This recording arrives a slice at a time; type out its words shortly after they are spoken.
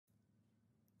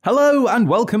Hello and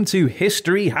welcome to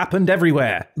History Happened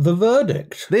Everywhere. The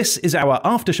Verdict. This is our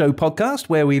after-show podcast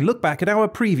where we look back at our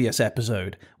previous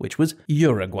episode, which was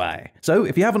Uruguay. So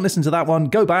if you haven't listened to that one,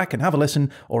 go back and have a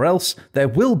listen, or else there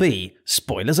will be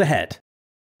spoilers ahead.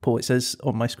 Paul, it says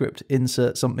on my script,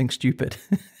 insert something stupid.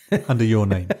 Under your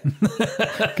name.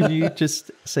 Can you just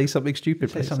say something stupid,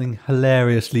 please? Say something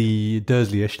hilariously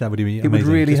Dersley-ish. That would be amazing. It would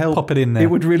really help. Pop it in there. It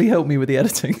would really help me with the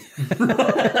editing.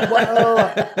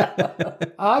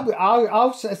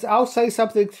 I'll say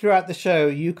something throughout the show.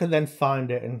 You can then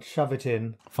find it and shove it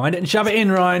in. Find it and shove it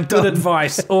in, Ryan. Good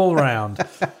advice all round.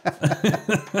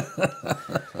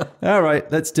 All right,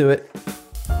 let's do it.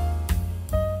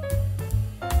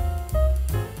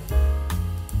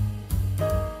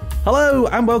 Hello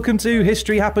and welcome to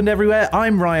History Happened Everywhere.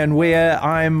 I'm Ryan Weir.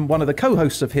 I'm one of the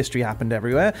co-hosts of History Happened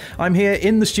Everywhere. I'm here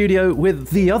in the studio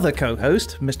with the other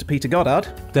co-host, Mr. Peter Goddard.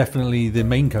 Definitely the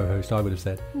main co-host, I would have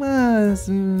said. Well, it's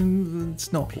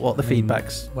not what the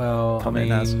feedback's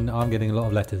coming as. I'm getting a lot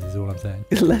of letters, is all I'm saying.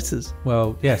 Letters?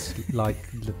 Well, yes, like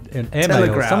an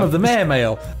airmail. Some of them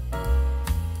airmail.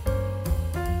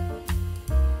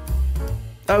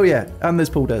 Oh yeah, and there's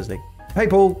Paul Dersley. Hey,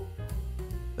 Paul.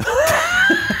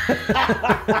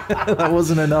 That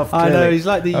wasn't enough. Clearly. I know, he's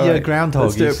like the groundhog.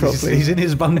 Let's do it properly. He's in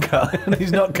his bunker and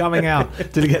he's not coming out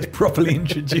till he gets properly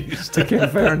introduced. Okay,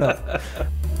 fair enough.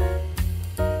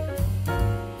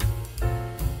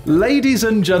 Ladies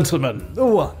and gentlemen, The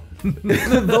one.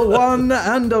 the one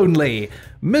and only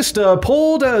Mr.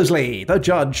 Paul Dersley, the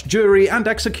judge, jury and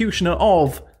executioner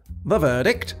of The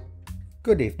Verdict.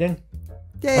 Good evening.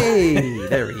 Yay,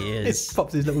 there he is. He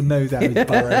pops his little nose out of his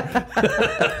burrow.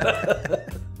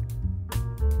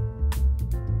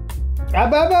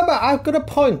 I've got a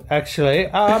point, actually.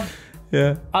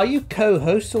 Yeah. Are you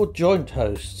co-hosts or joint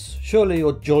hosts? Surely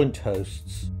you're joint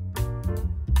hosts.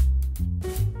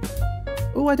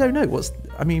 Oh, I don't know. What's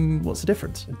the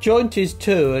difference? Joint is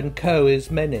two and co is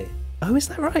many. Oh, is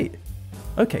that right?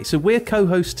 Okay, so we're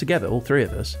co-hosts together, all three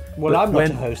of us. Well, but I'm not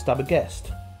a host, I'm a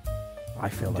guest. I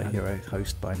feel like you're a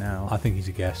host by now. I think he's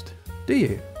a guest. Do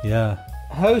you? Yeah.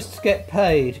 Hosts get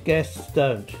paid, guests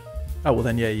don't. Oh, well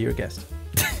then, yeah, you're a guest.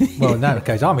 Well, in that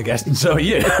case, I'm a guest and so are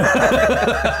you. We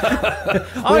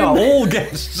are all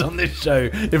guests on this show,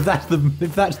 if that's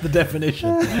the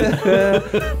definition.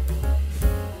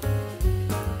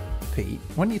 Pete,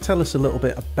 why don't you tell us a little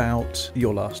bit about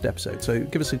your last episode? So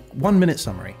give us a 1-minute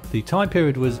summary. The time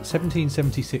period was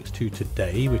 1776 to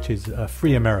today, which is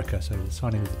free America, so the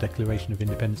signing of the Declaration of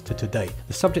Independence to today.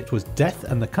 The subject was death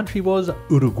and the country was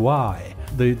Uruguay.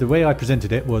 The way I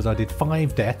presented it was I did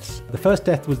 5 deaths. The first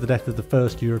death was the death of the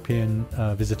first European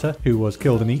visitor who was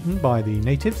killed and eaten by the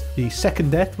natives. The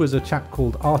second death was a chap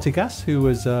called Artigas, who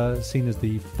was seen as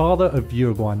the father of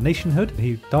Uruguayan nationhood.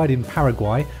 He died in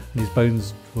Paraguay and his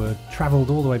bones were travelled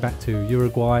all the way back to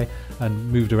Uruguay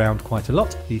and moved around quite a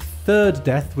lot. The third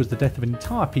death was the death of an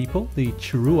entire people, the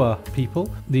Chirua people.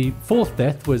 The fourth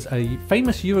death was a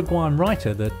famous Uruguayan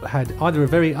writer that had either a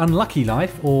very unlucky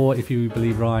life or, if you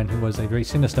believe Ryan, who was a very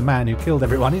sinister man who killed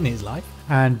everyone in his life.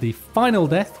 And the final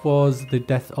death was the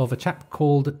death of a chap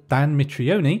called Dan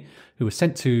Mitrione, who was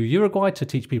sent to Uruguay to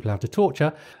teach people how to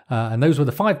torture. And those were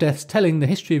the 5 deaths telling the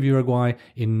history of Uruguay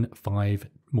in 5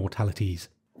 mortalities.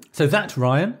 So that,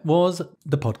 Ryan, was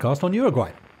the podcast on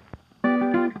Uruguay.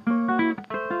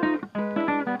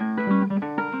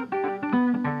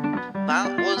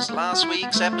 That was last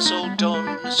week's episode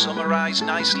done, summarised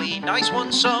nicely. Nice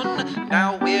one, son.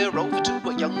 Now we're over to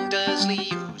a young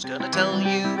Dersley, who's gonna tell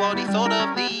you what he thought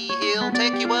of thee. He'll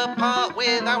take you apart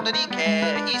without any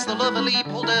care. He's the lovely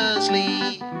Paul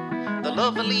Dersley. The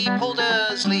lovely Paul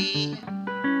Dersley.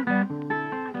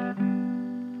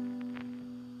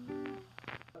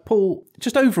 Paul,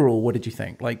 just overall, what did you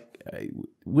think?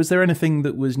 Was there anything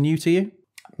that was new to you?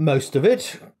 Most of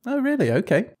it. Oh, really?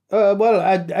 Okay. Well,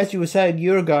 as you were saying,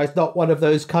 Uruguay is not one of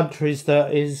those countries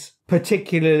that is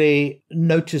particularly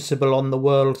noticeable on the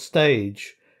world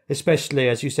stage, especially,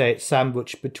 as you say, it's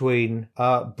sandwiched between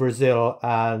Brazil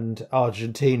and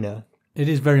Argentina. It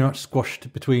is very much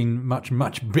squashed between much,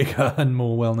 much bigger and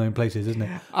more well-known places, isn't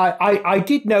it? I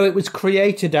did know it was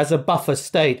created as a buffer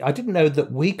state. I didn't know that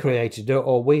we created it,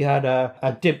 or we had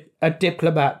a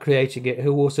diplomat creating it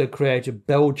who also created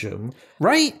Belgium.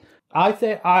 Right. I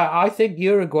think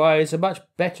Uruguay is a much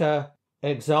better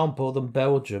example than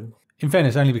Belgium. In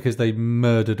fairness, only because they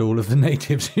murdered all of the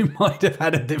natives who might have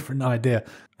had a different idea.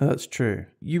 That's true.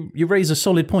 You raise a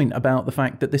solid point about the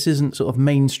fact that this isn't sort of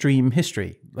mainstream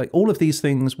history. Like, all of these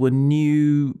things were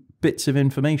new bits of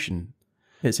information,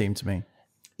 it seemed to me.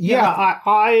 Yeah,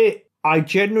 I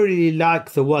generally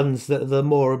like the ones that are the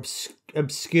more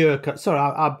obscure. Sorry,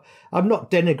 I'm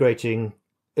not denigrating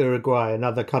Uruguay and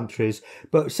other countries,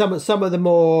 but some of the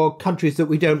more countries that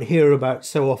we don't hear about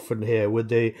so often here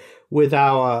with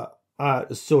our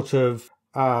sort of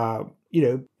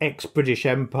ex-British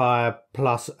Empire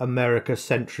plus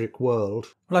America-centric world.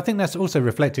 Well, I think that's also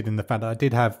reflected in the fact that I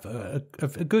did have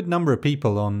a good number of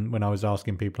people on when I was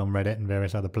asking people on Reddit and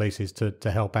various other places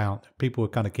to help out. People were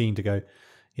kind of keen to go,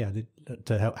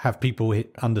 to have people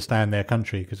understand their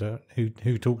country, because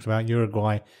who talks about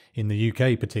Uruguay in the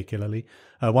UK particularly.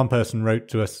 One person wrote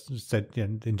to us, said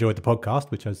enjoyed the podcast,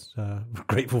 which I was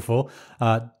grateful for.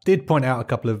 Did point out a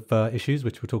couple of issues,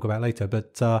 which we'll talk about later,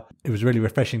 but it was really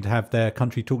refreshing to have their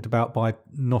country talked about by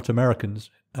not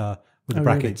Americans with the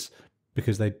brackets, really?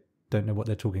 Because they don't know what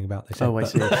they're talking about. They said, I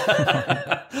see.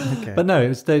 Okay. But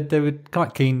no, they were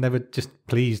quite keen. They were just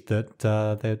pleased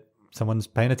that someone's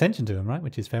paying attention to them, right?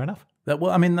 Which is fair enough.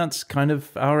 Well, I mean, that's kind of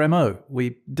our MO.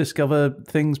 We discover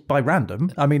things by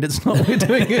random. I mean, it's not we're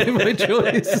doing it by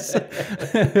choice.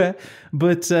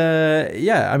 But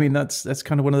I mean, that's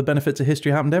kind of one of the benefits of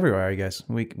history happened everywhere, I guess.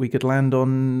 We could land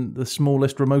on the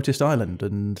smallest, remotest island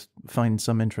and find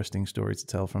some interesting stories to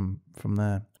tell from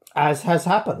there. As has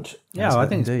happened. Yeah, I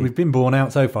think we've been borne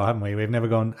out so far, haven't we? We've never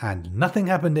gone, and nothing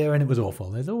happened here and it was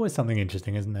awful. There's always something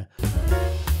interesting, isn't there?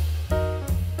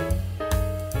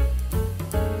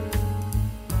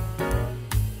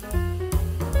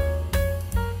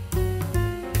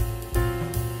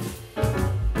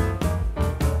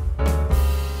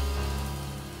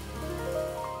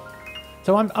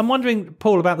 So I'm wondering,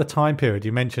 Paul, about the time period.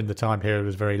 You mentioned the time period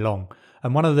was very long.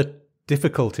 And one of the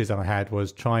difficulties I had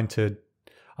was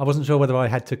I wasn't sure whether I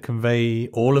had to convey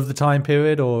all of the time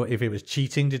period or if it was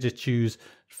cheating to just choose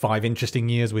 5 interesting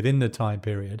years within the time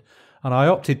period. And I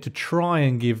opted to try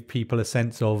and give people a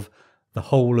sense of the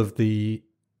whole of the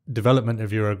development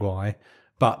of Uruguay,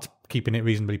 but keeping it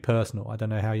reasonably personal. I don't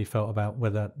know how you felt about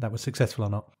whether that was successful or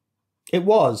not. It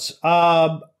was.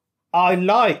 I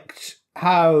liked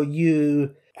how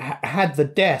you had the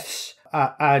deaths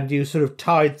and you sort of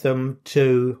tied them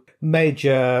to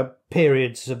major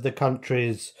periods of the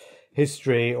country's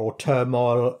history or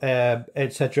turmoil,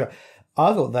 etc.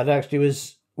 I thought that actually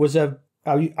was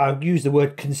I'll use the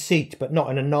word conceit, but not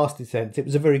in a nasty sense. It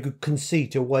was a very good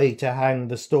conceit, a way to hang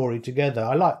the story together.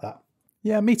 I like that.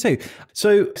 Yeah, me too.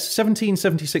 So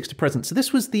 1776 to present. So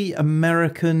this was the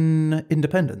American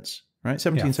independence, right?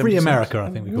 1776. Free America,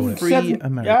 I think we call it. Free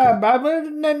America. No.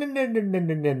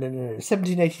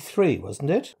 1783, wasn't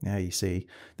it? Yeah, you see.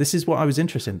 This is what I was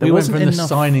interested in. We went from the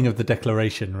signing of the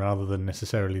declaration rather than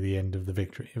necessarily the end of the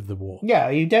victory of the war. Yeah,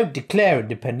 you don't declare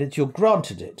independence, you're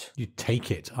granted it. You take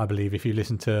it, I believe, if you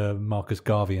listen to Marcus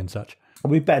Garvey and such.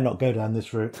 We better not go down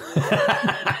this route.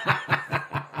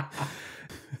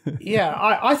 Yeah,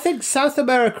 I think South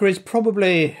America is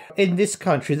probably, in this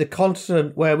country, the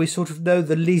continent where we sort of know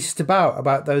the least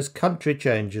about those country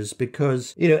changes,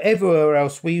 because, everywhere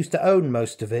else we used to own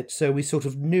most of it, so we sort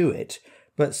of knew it.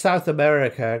 But South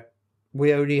America,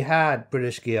 we only had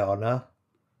British Guiana,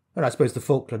 and I suppose the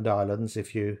Falkland Islands,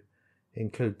 if you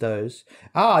include those.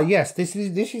 Ah, yes, this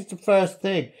is the first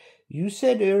thing. You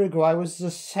said Uruguay was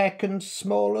the second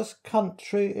smallest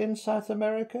country in South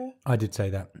America? I did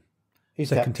say that. Is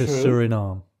Second that to true?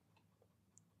 Suriname.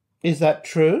 Is that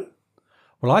true?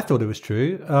 Well, I thought it was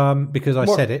true because I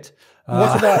said it.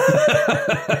 What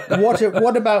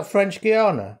about French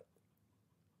Guiana?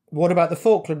 What about the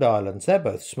Falkland Islands? They're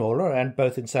both smaller and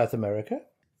both in South America.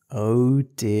 Oh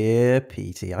dear,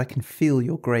 Petey, I can feel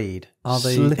your grade Are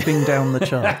they slipping down the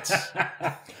charts.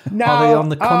 Now, are they on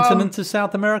the continent of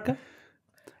South America?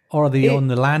 Or are they on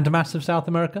the landmass of South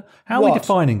America? How are we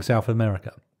defining South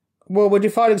America? Well, we're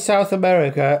defining South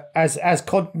America as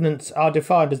continents are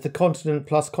defined as the continent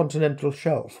plus continental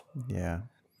shelf. Yeah.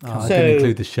 I didn't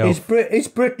include the shelf. Is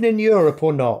Britain in Europe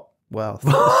or not? Well,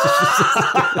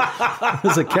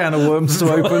 there's a can of worms to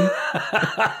open.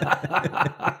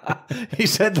 He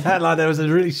said that like there was a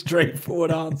really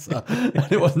straightforward answer, and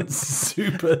it wasn't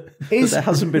super. There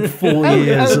hasn't been 4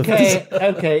 years.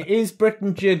 Okay. Is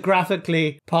Britain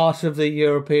geographically part of the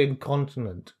European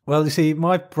continent? Well, you see,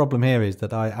 my problem here is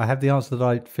that I have the answer that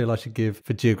I feel I should give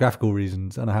for geographical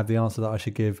reasons, and I have the answer that I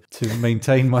should give to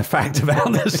maintain my fact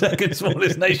about the second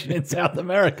smallest nation in South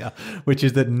America, which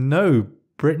is that no,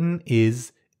 Britain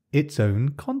is its own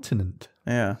continent.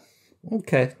 Yeah.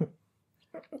 Okay.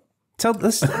 Tell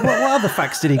us, what other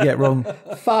facts did he get wrong?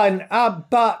 Fine,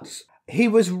 but he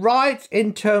was right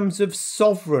in terms of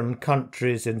sovereign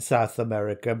countries in South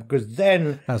America, because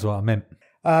then... That's what I meant.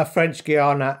 French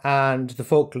Guiana and the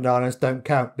Falkland Islands don't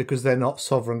count because they're not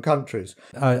sovereign countries.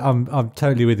 I'm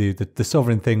totally with you. The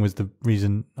sovereign thing was the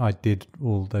reason I did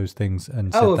all those things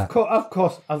and said that. Of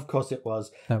course it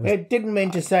was. It didn't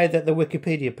mean to say that the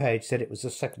Wikipedia page said it was the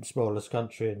second smallest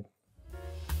country.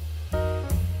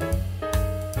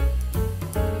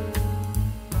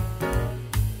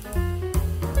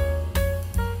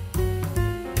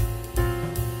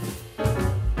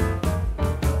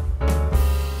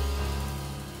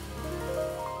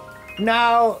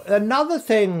 Now, another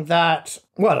thing that,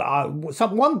 that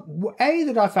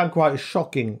I found quite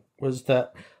shocking was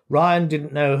that Ryan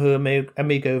didn't know who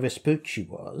Amigo Vespucci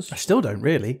was. I still don't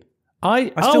really.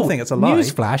 I still think it's a lie.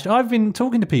 Newsflash, I've been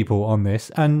talking to people on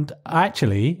this, and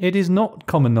actually, it is not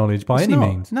common knowledge by any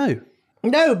means.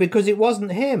 No, because it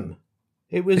wasn't him.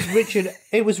 It was Richard.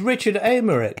 It was Richard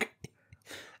Americk.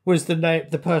 Was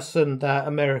the person that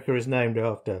America is named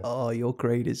after. Oh, your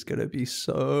grade is going to be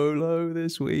so low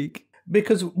this week.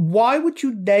 Because why would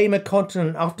you name a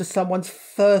continent after someone's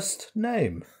first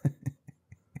name?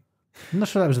 I'm not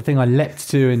sure that was the thing I leapt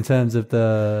to in terms of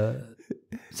the...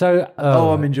 So,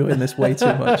 I'm enjoying this way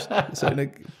too much. So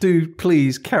do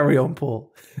please carry on,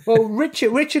 Paul. Well,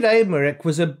 Richard Americk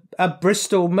was a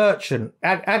Bristol merchant.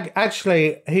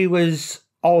 Actually, he was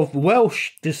of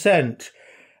Welsh descent.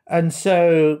 And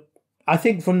so I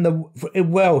think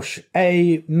in Welsh,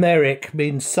 Merrick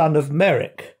means son of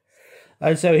Merrick.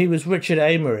 And so he was Richard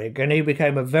Americk, and he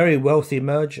became a very wealthy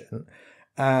merchant.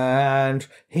 And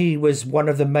he was one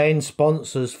of the main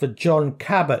sponsors for John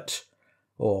Cabot,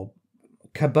 or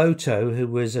Caboto, who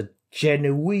was a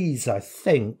Genoese, I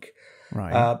think.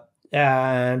 Right.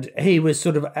 And he was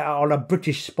sort of on a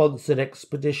British-sponsored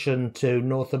expedition to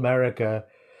North America,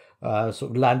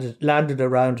 sort of landed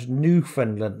around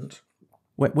Newfoundland.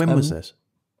 When was this?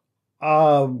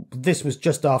 This was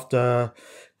just after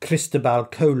Cristobal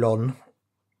Colon.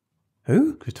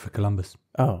 Who? Christopher Columbus.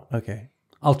 Oh, okay.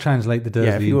 I'll translate the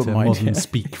Dersley into modern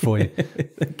speak for you.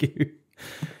 Thank you.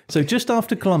 So just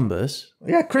after Columbus...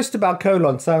 Yeah, Cristobal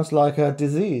Colon sounds like a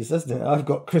disease, doesn't it? I've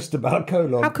got Cristobal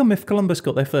Colon. How come if Columbus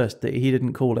got there first, that he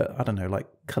didn't call it, I don't know, like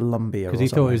Columbia or something?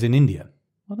 Because he thought it was in India.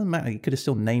 Well, it doesn't matter. He could have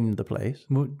still named the place.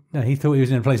 Well, no, he thought he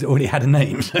was in a place that already had a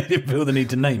name, so he didn't feel the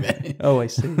need to name it. Oh, I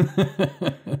see.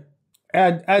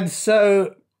 And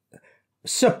so,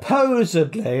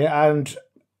 supposedly, and,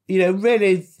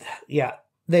 really,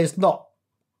 there's not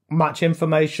much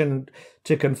information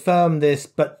to confirm this,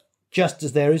 but just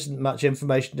as there isn't much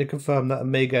information to confirm that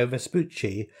Amigo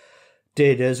Vespucci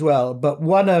did as well. But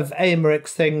one of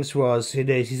Americk's things was,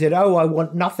 he said, I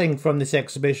want nothing from this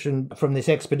expedition,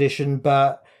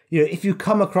 but, if you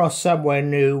come across somewhere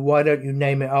new, why don't you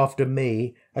name it after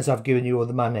me, as I've given you all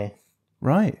the money?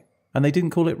 Right. And they didn't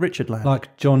call it Richard Land.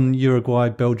 Like John, Uruguay,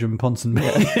 Belgium, Ponsonby.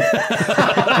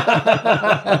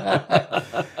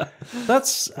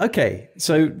 That's okay.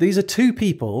 So these are two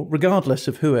people, regardless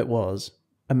of who it was.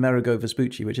 Amerigo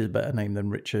Vespucci, which is a better name than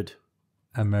Richard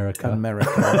America.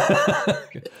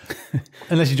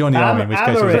 Unless you join the army, in which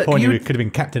case at the point you could have been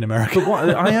Captain America.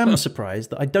 But I am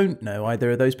surprised that I don't know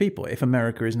either of those people, if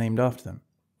America is named after them.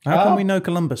 How can we know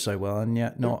Columbus so well and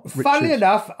yet not Richard? Funny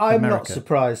enough, I'm not America?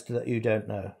 Surprised that you don't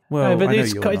know. Well, no, but I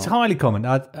know it's highly common.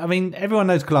 I mean, everyone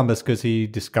knows Columbus because he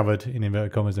discovered, in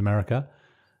inverted commas, America.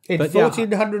 In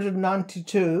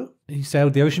 1492... he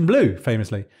sailed the ocean blue,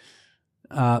 famously.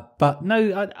 But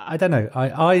no, I don't know.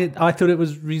 I thought it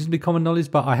was reasonably common knowledge,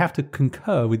 but I have to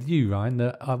concur with you, Ryan,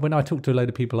 that when I talked to a load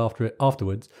of people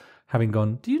afterwards, having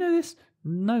gone, do you know this?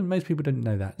 No, most people don't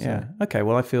know that. So. Yeah. Okay,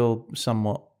 well, I feel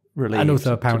somewhat relieved. And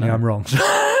also, apparently, I'm wrong. So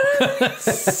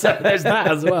there's that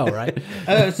as well, right?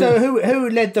 So who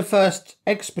led the first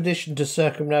expedition to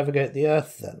circumnavigate the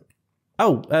Earth, then?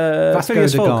 Oh, Vasco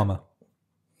da Gama.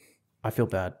 I feel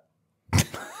bad.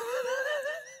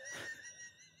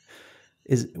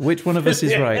 Which one of us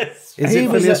is right? Is it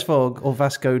Phileas Fogg or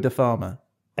Vasco da Gama?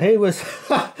 He was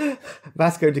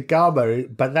Vasco da Gama,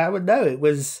 but it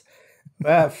was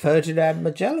Ferdinand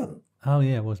Magellan. Oh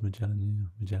yeah, it was Magellan. Yeah,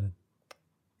 Magellan.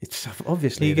 It's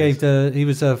obviously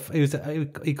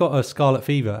he got a scarlet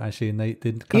fever actually, and they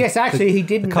did. He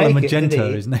didn't. The colour make magenta,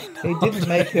 it, his name. He didn't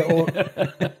make it all.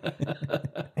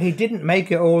 He didn't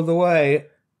make it all the way.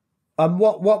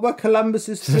 What were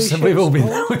Columbus's three ships? We've all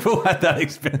had that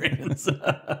experience.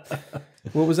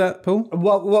 What was that, Paul?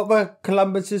 What were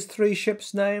Columbus's three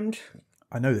ships named?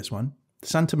 I know this one.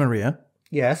 Santa Maria.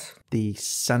 Yes. The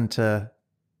Santa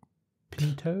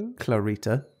Pinto?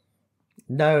 Clarita.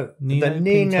 No, the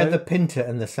Nina, the Pinta,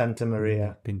 and the Santa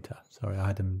Maria. Pinta. Sorry, I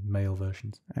had the male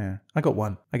versions. Yeah, I got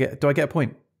one. Do I get a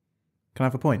point? Can I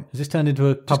have a point? Has this turned into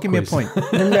a pub Just give me a quiz?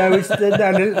 point.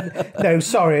 No,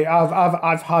 sorry,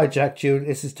 I've hijacked you.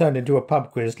 This has turned into a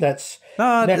pub quiz. That's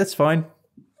fine. That's fine.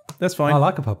 I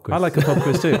like a pub quiz. I like a pub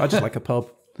quiz too. I just like a pub.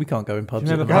 We can't go in pubs. Do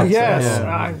you at remember the Oh, moment, yes, so-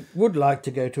 I would like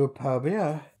to go to a pub,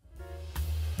 yeah.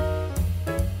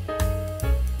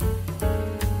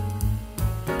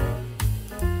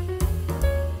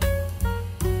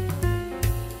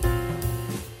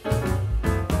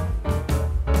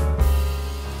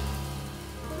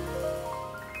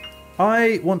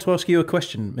 I want to ask you a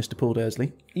question, Mr. Paul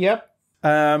Dersley. Yep,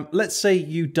 Let's say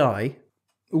you die.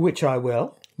 which I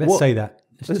will. Let's What- say that.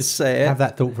 Let's just say it. have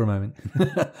that thought for a moment.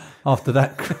 After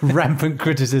that rampant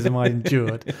criticism I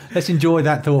endured, let's enjoy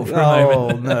that thought for a moment. Oh,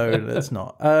 no, let's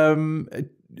not.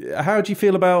 How do you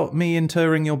feel about me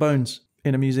interring your bones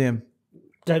in a museum?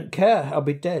 Don't care, I'll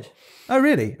be dead. Oh,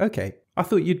 really? Okay. I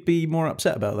thought you'd be more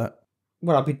upset about that.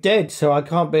 Well, I'll be dead, so I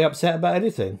can't be upset about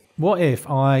anything. What if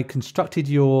I constructed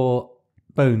your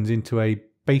bones into a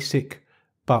basic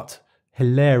but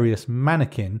hilarious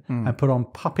mannequin and put on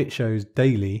puppet shows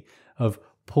daily of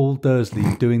Paul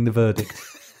Dersley doing the verdict?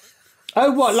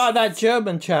 Oh, what, like that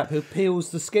German chap who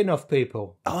peels the skin off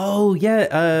people? Oh,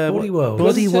 yeah. Body World.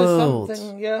 Body Princess World.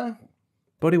 something, yeah.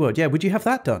 Body World. Yeah, would you have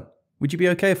that done? Would you be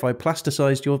okay if I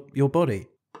plasticized your body?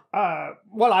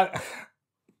 Well,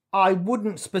 I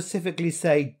wouldn't specifically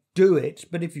say do it,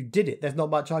 but if you did it, there's not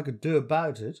much I could do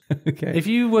about it. Okay. If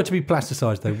you were to be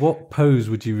plasticized, though, what pose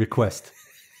would you request?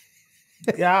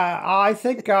 Yeah, I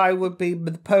think I would be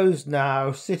posed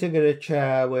now, sitting in a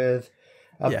chair with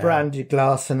a Yeah. brandy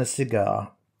glass and a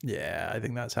cigar. Yeah, I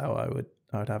think that's how I would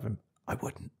have him. I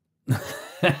wouldn't.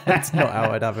 That's not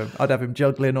how I'd have him. I'd have him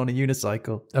juggling on a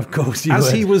unicycle. Of course you As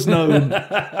would. he was known.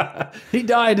 He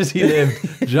died as he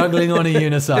lived, juggling on a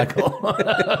unicycle.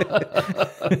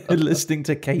 Listening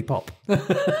to K-pop.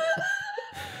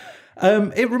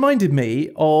 It reminded me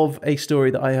of a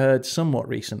story that I heard somewhat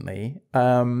recently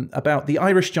about the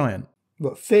Irish giant,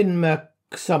 What, Finn Mac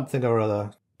something or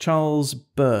other? Charles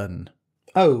Byrne.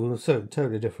 Oh, so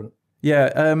totally different. Yeah.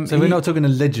 So we're not talking a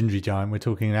legendary giant, we're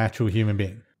talking an actual human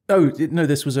being. Oh, no,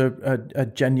 this was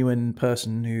a genuine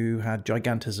person who had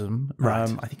gigantism. Right.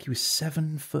 I think he was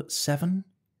 7'7".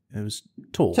 It was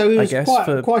tall, So he I was guess.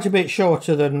 quite a bit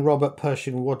shorter than Robert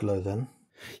Pershing Wadlow then.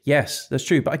 Yes, that's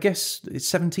true. But I guess it's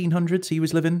 1700s he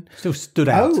was living. Still stood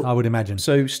out, Oh. I would imagine.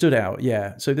 So stood out,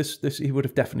 yeah. So this he would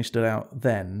have definitely stood out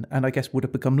then, and I guess would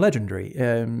have become legendary.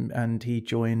 And he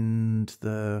joined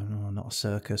not a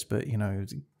circus, but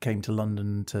came to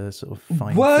London to sort of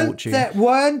find fortune.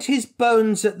 Weren't his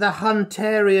bones at the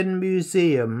Hunterian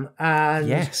Museum, and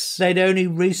Yes. they'd only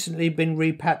recently been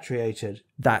repatriated?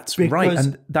 That's Because right,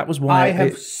 and that was why I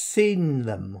have seen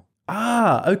them.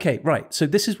 Ah, okay, right. So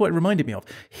this is what it reminded me of.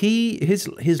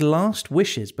 His last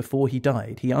wishes before he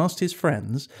died, he asked his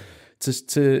friends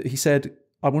he said,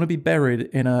 I want to be buried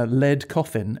in a lead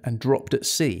coffin and dropped at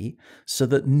sea so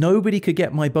that nobody could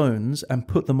get my bones and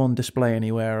put them on display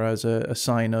anywhere as a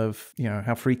sign of,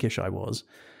 how freakish I was.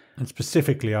 And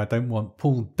specifically, I don't want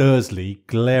Paul Dersley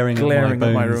glaring at Glaring my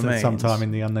at my bones at remains. sometime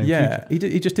in the unknown Yeah, future.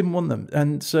 he just didn't want them.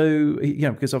 And so,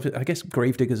 because I guess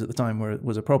gravediggers at the time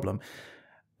was a problem.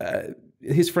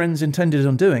 His friends intended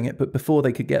on doing it, but before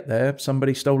they could get there,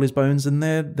 somebody stole his bones, and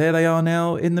there they are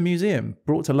now in the museum,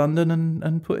 brought to London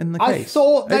and put in the I case.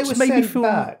 thought they It's were made me sent feel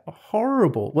back.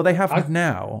 horrible. Well, they have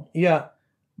now, Yeah,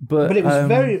 but but it was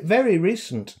very, very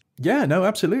recent. yeah, no,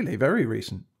 absolutely, very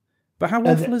recent. But how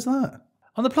awful is that?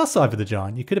 On the plus side for the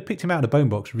giant, you could have picked him out of a bone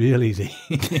box real easy.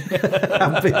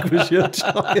 How big was your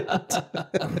giant?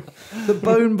 The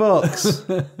bone box.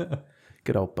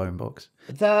 Good old bone box.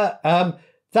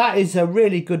 That is a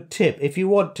really good tip. If you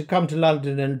want to come to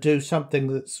London and do something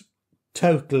that's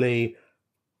totally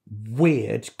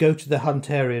weird, go to the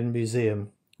Hunterian Museum.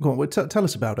 Go on, well, tell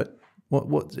us about it.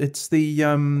 What? It's the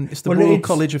Well, Royal it's-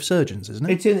 College of Surgeons, isn't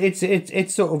it?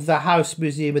 It's sort of the house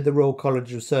museum of the Royal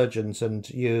College of Surgeons, and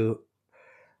you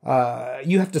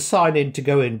have to sign in to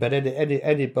go in, but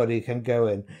anybody can go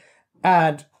in.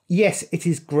 And yes, it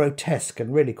is grotesque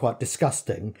and really quite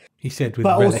disgusting, He said with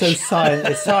but relish. also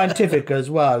it's scientific as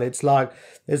well. It's like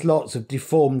there's lots of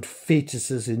deformed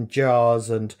fetuses in jars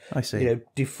and I see.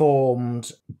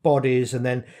 deformed bodies, and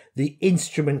then the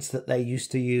instruments that they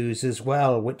used to use as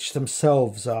well, which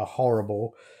themselves are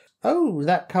horrible. Oh,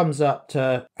 that comes up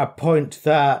to a point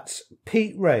that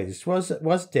Pete raised,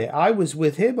 wasn't it? I was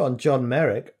with him on John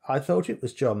Merrick. I thought it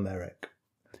was John Merrick.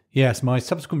 Yes, my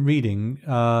subsequent reading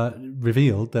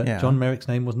revealed that Yeah. John Merrick's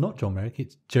name was not John Merrick,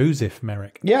 it's Joseph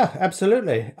Merrick. Yeah,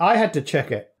 absolutely. I had to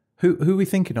check it. Who are we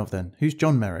thinking of then? Who's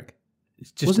John Merrick?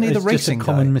 Wasn't he the racing just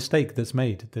a common guy? mistake that's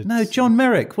made. No, John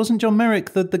Merrick. Wasn't John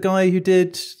Merrick the guy who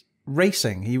did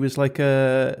racing? He was like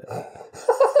a...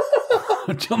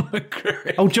 John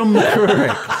McCreary. Oh, John McCreary.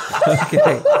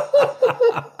 Okay.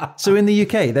 So in the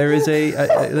UK, there is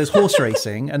there's horse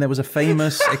racing, and there was a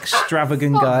famous,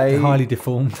 extravagant guy, Highly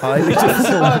deformed.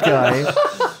 guy.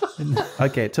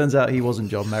 Okay, it turns out he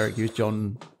wasn't John Merrick; he was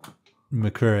John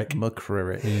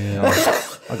McCreary. Yeah,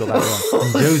 I got that wrong.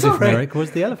 And Joseph Merrick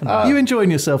was the elephant. You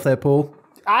enjoying yourself there, Paul?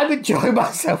 I'm enjoying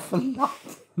myself a lot.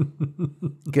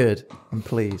 Good. I'm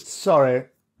pleased. Sorry.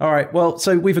 All right. Well,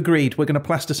 so we've agreed. We're going to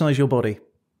plasticize your body.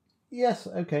 Yes,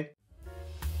 okay.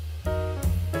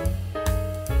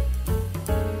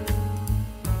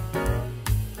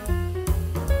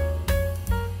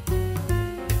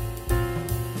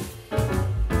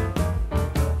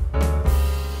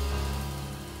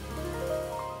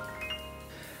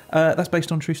 That's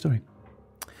based on true story.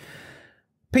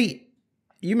 Pete,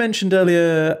 you mentioned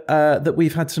earlier that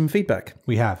we've had some feedback.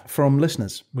 We have. From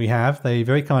listeners. We have. They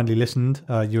very kindly listened,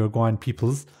 Uruguayan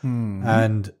peoples,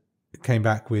 and came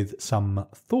back with some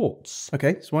thoughts.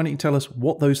 Okay, so why don't you tell us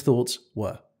what those thoughts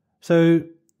were? So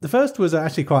the first was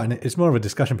actually it's more of a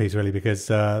discussion piece, really, because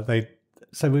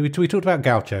we talked about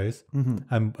gauchos,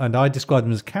 and I described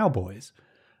them as cowboys.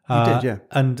 You did, yeah.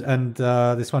 And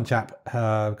this one chap,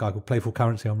 a guy called Playful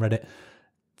Currency on Reddit,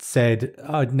 said,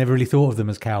 I'd never really thought of them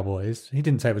as cowboys. He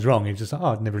didn't say it was wrong. He was just like,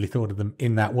 I'd never really thought of them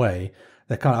in that way.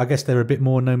 I guess they're a bit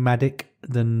more nomadic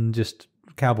than just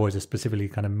cowboys are specifically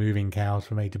kind of moving cows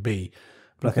from A to B.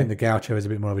 But I think the gaucho is a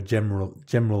bit more of a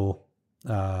general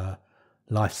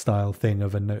lifestyle thing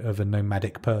of a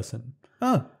nomadic person.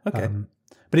 Oh, okay.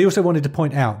 But he also wanted to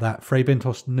point out that Fray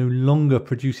Bentos no longer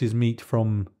produces meat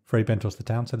from Fray Bentos, the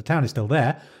town. So the town is still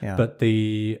there, but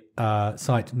the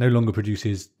site no longer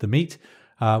produces the meat.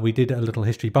 We did a little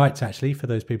History Bites, actually, for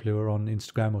those people who are on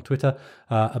Instagram or Twitter,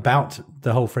 about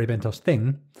the whole Fray Bentos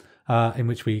thing, in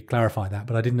which we clarify that.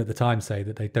 But I didn't at the time say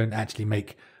that they don't actually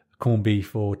make corned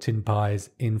beef or tin pies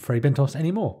in Fray Bentos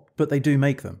anymore. But they do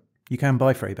make them. You can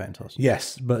buy Fray Bentos.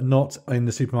 Yes, but not in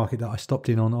the supermarket that I stopped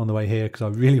in on the way here, because I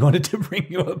really wanted to bring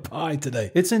you a pie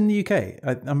today. It's in the UK.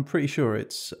 I'm pretty sure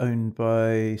it's owned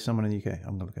by someone in the UK.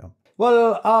 I'm going to look it up.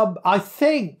 Well, I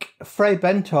think Fray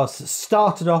Bentos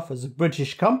started off as a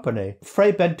British company.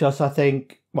 Fray Bentos, I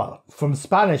think, well, from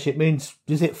Spanish, it means,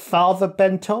 is it Father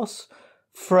Bentos?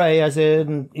 Fray as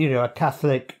in, a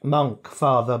Catholic monk,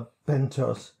 Father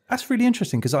Bentos. That's really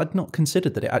interesting, because I'd not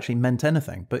considered that it actually meant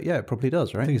anything. But yeah, it probably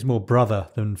does, right? I think it's more brother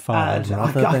than father.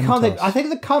 I think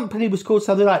the company was called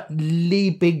something like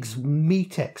Liebig's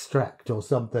Meat Extract or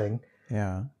something.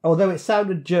 Yeah. Although it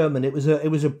sounded German, it was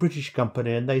a British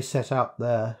company, and they set up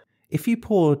there. If you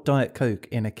pour Diet Coke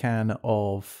in a can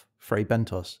of Fray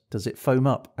Bentos, does it foam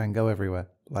up and go everywhere,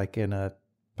 like in a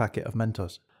packet of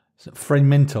Mentos? So Fray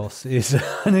Mentos is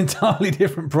an entirely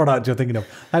different product you're thinking of.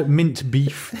 That mint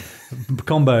beef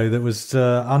combo that was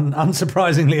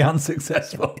unsurprisingly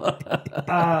unsuccessful.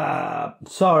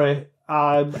 Sorry,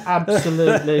 I'm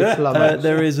absolutely flummoxed.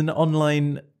 There is an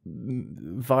online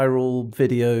viral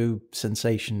video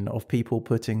sensation of people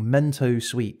putting Mento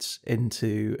sweets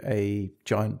into a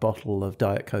giant bottle of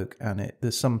Diet Coke, and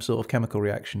there's some sort of chemical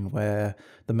reaction where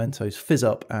the Mentos fizz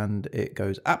up and it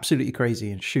goes absolutely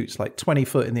crazy and shoots like 20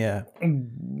 foot in the air.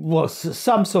 Well,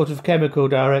 some sort of chemical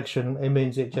direction. It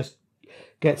means it just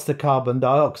gets the carbon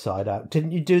dioxide out.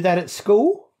 Didn't you do that at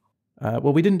school?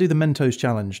 Well, we didn't do the Mentos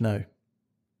challenge, no.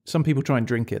 Some people try and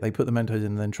drink it. They put the Mentos in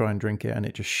and then try and drink it, and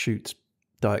it just shoots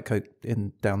Diet Coke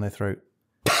down their throat.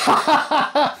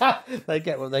 They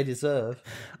get what they deserve.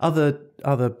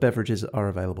 Other beverages are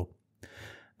available.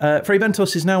 Fray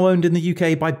Bentos is now owned in the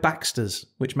UK by Baxter's,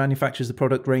 which manufactures the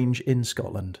product range in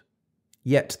Scotland.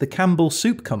 Yet the Campbell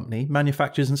Soup Company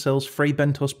manufactures and sells Fray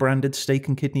Bentos branded steak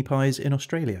and kidney pies in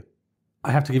Australia.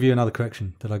 I have to give you another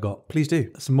correction that I got. Please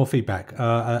do. Some more feedback.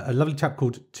 A lovely chap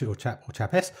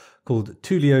chapess called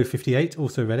Tulio58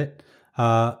 also read it.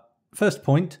 First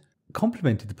point,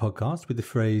 complimented the podcast with the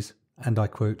phrase, and I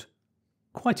quote,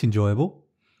 quite enjoyable.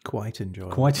 Quite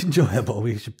enjoyable. Quite enjoyable.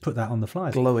 We should put that on the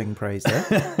flyers. Glowing praise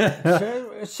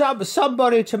there.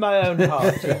 Somebody to my own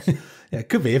heart, yes. Yeah, it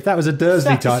could be. If that was a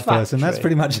Dersley type person, that's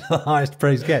pretty much the highest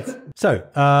praise gets. So,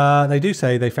 they do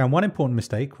say they found one important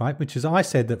mistake, right? Which is I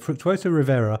said that Fructuoso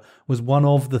Rivera was one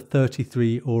of the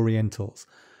 33 Orientals.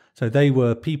 So they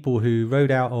were people who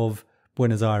rode out of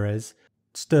Buenos Aires,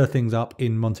 stir things up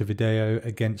in Montevideo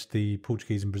against the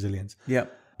Portuguese and Brazilians.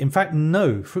 Yep. In fact,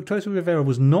 no, Fructuoso Rivera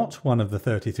was not one of the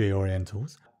 33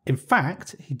 Orientals. In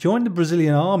fact, he joined the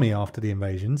Brazilian army after the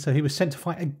invasion, so he was sent to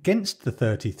fight against the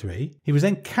 33. He was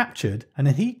then captured, and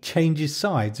then he changes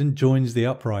sides and joins the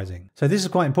uprising. So this is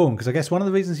quite important, because I guess one of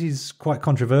the reasons he's quite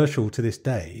controversial to this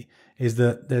day is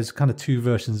that there's kind of two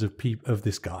versions of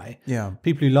this guy. Yeah.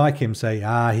 People who like him say,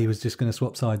 he was just going to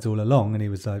swap sides all along, and he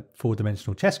was a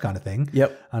four-dimensional chess kind of thing.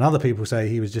 Yep. And other people say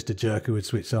he was just a jerk who would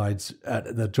switch sides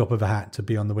at the drop of a hat to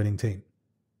be on the winning team.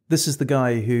 This is the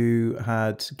guy who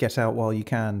had get out while you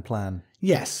can plan.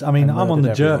 Yes, I mean, I'm on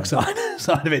the jerk everyone.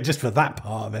 side of it just for that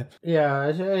part of it.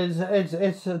 Yeah,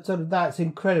 it's sort of, that's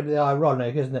incredibly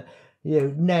ironic, isn't it?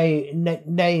 You know,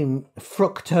 name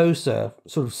fructosa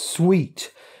sort of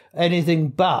sweet, anything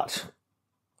but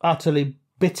utterly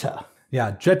bitter.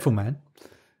 Yeah, dreadful man.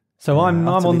 So I'm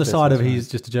on the side of bitter, he's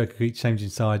just a jerk who keeps changing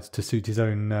sides to suit his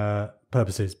own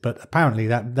purposes. But apparently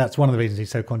that's one of the reasons he's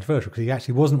so controversial, because he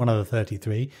actually wasn't one of the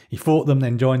 33. He fought them,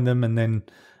 then joined them, and then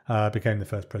became the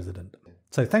first president.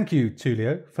 So thank you,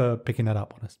 Tulio, for picking that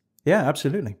up on us. Yeah,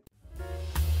 absolutely.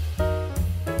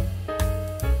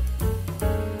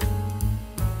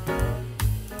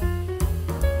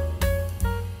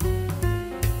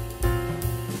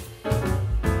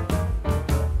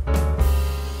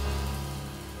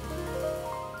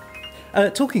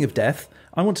 Talking of death,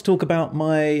 I want to talk about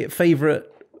my favourite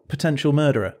potential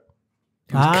murderer.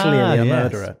 He was clearly a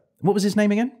murderer. What was his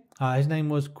name again? His name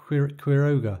was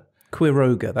Quiroga.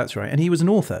 Quiroga, that's right. And he was an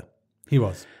author. He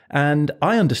was. And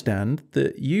I understand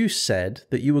that you said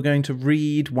that you were going to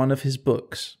read one of his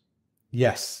books.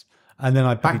 Yes. And then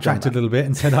I backtracked a little bit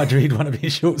and said I'd read one of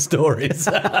his short stories.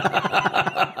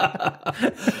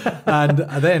 And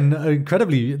then,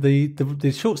 incredibly,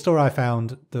 the short story I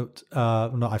found that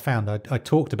I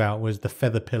talked about was The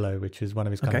Feather Pillow, which is one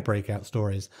of his kind of breakout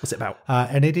stories. What's it about?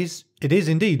 And it is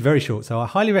indeed very short. So I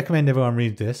highly recommend everyone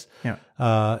read this. Yeah.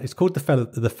 It's called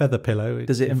The Feather Pillow.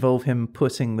 Does it involve him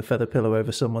putting the feather pillow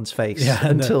over someone's face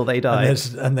and until they die?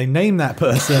 And they name that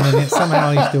person, and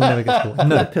somehow he still never gets caught.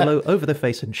 No, the pillow over the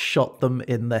face and shot them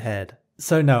in the head.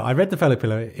 So no, I read The Feather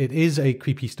Pillow. It is a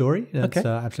creepy story. That's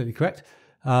absolutely correct.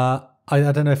 I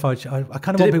don't know if I kind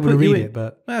of want people to read it,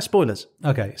 but spoilers.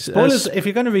 Okay, spoilers. If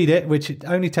you're going to read it, which it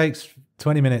only takes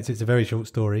 20 minutes, it's a very short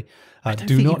story.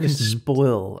 Do not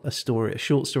spoil a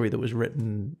short story that was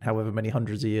written however many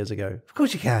hundreds of years ago. Of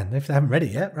course you can, if they haven't read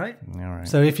it yet, right? All right.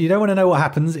 So if you don't want to know what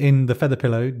happens in The Feather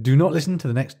Pillow, do not listen to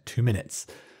the next 2 minutes.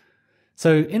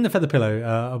 So in The Feather Pillow,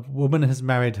 a woman has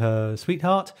married her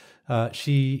sweetheart.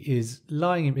 She is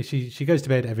lying. She goes to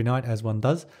bed every night, as one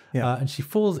does, and she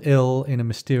falls ill in a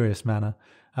mysterious manner.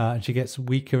 And she gets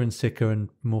weaker and sicker and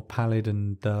more pallid,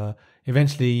 and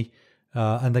eventually,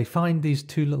 and they find these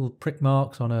two little prick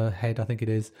marks on her head. I think it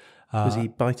is. Was he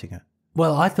biting her?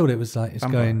 Well, I thought it was like it's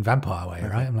going vampire way,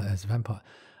 right? I'm like, there's a vampire.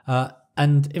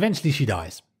 And eventually, she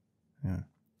dies. Yeah.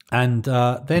 And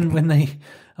then when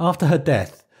after her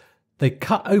death, they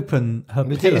cut open her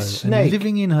pillow, and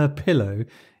living in her pillow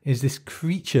is this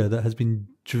creature that has been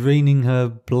draining her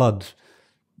blood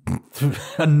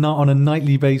on a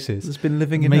nightly basis. It's been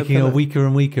living in making her her weaker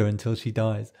and weaker until she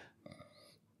dies.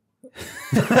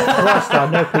 Christ, I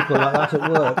know people like that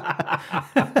at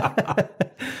work.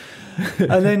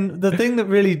 And then the thing that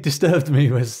really disturbed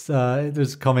me was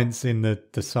there's comments in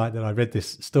the site that I read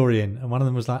this story in, and one of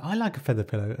them was like, I like a feather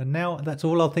pillow, and now that's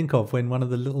all I'll think of when one of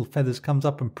the little feathers comes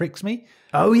up and pricks me.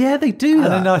 Oh yeah, they do.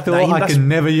 And then I thought, I can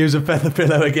never use a feather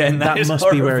pillow again. That must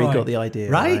horrifying. be where he got the idea,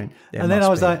 right? And then I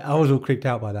was all creeped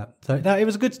out by that. So no, it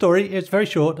was a good story. It's very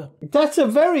short. That's a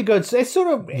very good. It's sort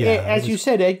of, as you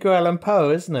said, Edgar Allan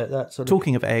Poe, isn't it? That sort of.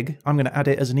 Talking of egg, I'm going to add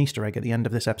it as an Easter egg at the end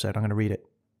of this episode. I'm going to read it.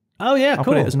 Oh yeah, I'll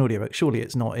cool. put it as an audiobook. Surely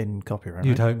it's not in copyright.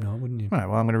 You'd right? hope not, wouldn't you? Right,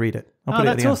 well, I'm going to read it. I'll put it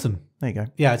at the that's end. awesome. There you go.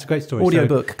 Yeah, it's a great story.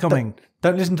 Audiobook coming.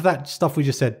 Don't listen to that stuff we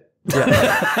just said.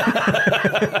 Yeah.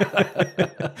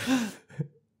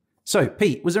 So,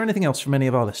 Pete, was there anything else from any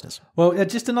of our listeners? Well,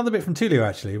 just another bit from Tulio,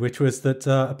 actually, which was that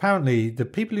apparently the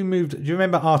people who moved... Do you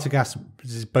remember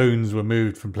Artagas's bones were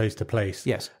moved from place to place?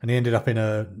 Yes. And he ended up in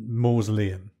a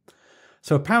mausoleum.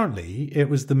 So apparently it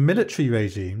was the military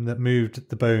regime that moved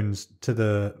the bones to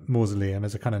the mausoleum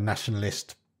as a kind of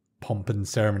nationalist pomp and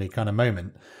ceremony kind of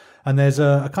moment. And there's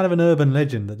a kind of an urban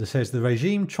legend that says the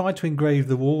regime tried to engrave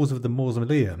the walls of the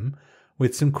mausoleum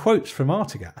with some quotes from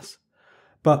Artagas.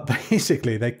 But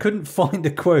basically they couldn't find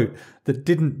a quote that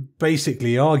didn't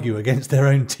basically argue against their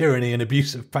own tyranny and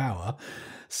abuse of power.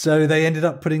 So they ended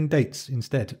up putting dates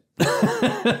instead.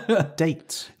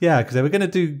 Dates? Yeah, because they were going to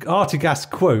do Artagas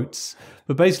quotes,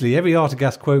 but basically every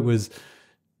Artagas quote was,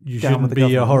 you shouldn't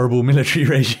be a horrible military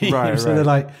regime. Right, so they're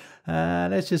like,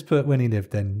 Let's just put when he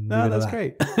lived then. No, that's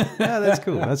great. Yeah, that's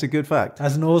cool. That's a good fact.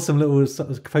 That's an awesome little sort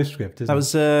of postscript, isn't That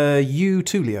was you,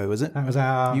 Tulio, was it? That was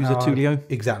our... User Tulio?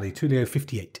 Exactly, Tulio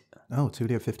 58. Oh,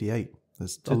 Tulio 58.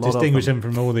 There's a To lot distinguish of them. him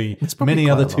from all the There's probably many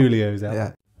quite other a lot. Tulios out Yeah.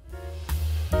 there.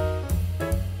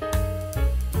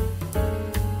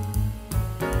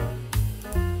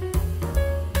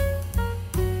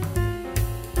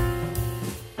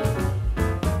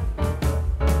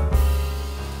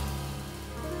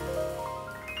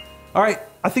 All right,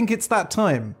 I think it's that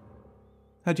time.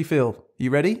 How do you feel? You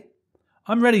ready?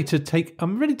 I'm ready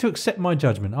to accept my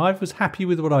judgment. I was happy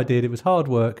with what I did. It was hard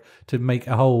work to make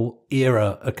a whole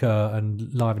era occur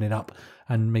and liven it up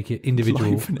and make it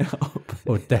individual. Liven it up.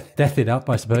 Or death it up,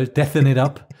 I suppose. Deathen it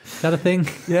up. Is that a thing?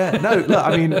 Yeah. No, look,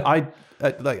 I mean,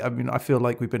 I feel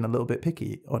like we've been a little bit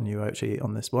picky on you actually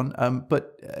on this one.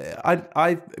 But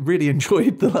I really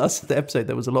enjoyed the last episode.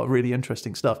 There was a lot of really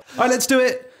interesting stuff. All right, let's do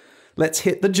it. Let's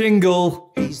hit the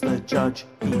jingle. He's the judge,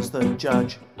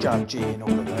 judging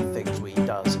all of the things we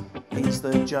does. He's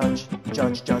the judge.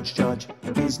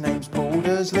 His name's Paul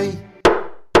Dersley.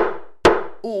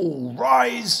 All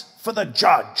rise for the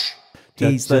judge.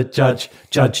 He's the judge.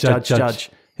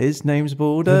 His name's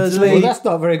Paul Dersley. Well, that's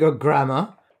not very good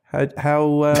grammar.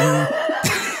 How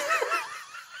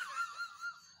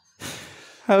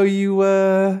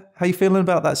you feeling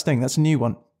about that sting? That's a new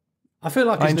one. I feel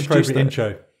like it's an introduced appropriate it.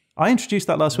 intro. I introduced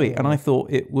that last week, and I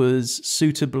thought it was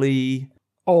suitably.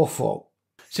 Awful.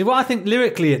 See, what I think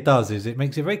lyrically it does is it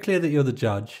makes it very clear that you're the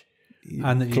judge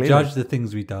and that you Clearly. judge the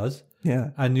things we does.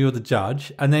 Yeah. And you're the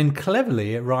judge. And then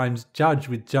cleverly it rhymes judge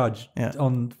with judge Yeah.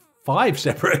 on 5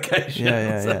 separate occasions.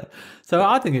 Yeah. So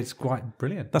I think it's quite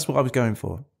brilliant. That's what I was going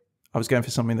for. I was going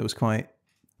for something that was quite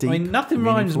deep. I mean, nothing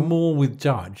rhymes meaningful. more with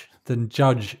judge than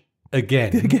judge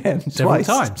again. Again, several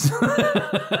twice. times.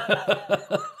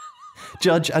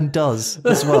 Judge and does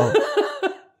as well.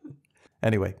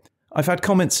 Anyway, I've had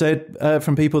comments said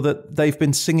from people that they've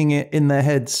been singing it in their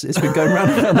heads. It's been going round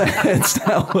and around their heads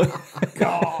now.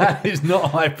 That is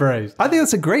not high praise. I think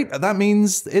that's a great. That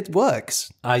means it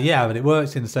works. Yeah, but it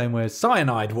works in the same way as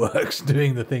cyanide works,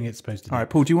 doing the thing it's supposed to do. All right,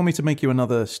 Paul. Do you want me to make you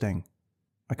another sting?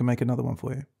 I can make another one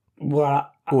for you. Well,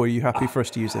 Or are you happy for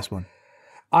us to use this one?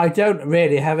 I don't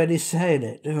really have any say in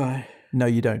it, do I? No,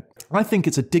 you don't. I think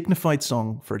it's a dignified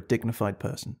song for a dignified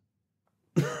person.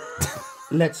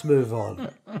 Let's move on.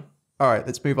 All right,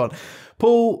 let's move on.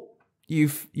 Paul,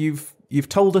 you've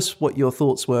told us what your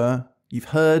thoughts were. You've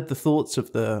heard the thoughts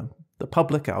of the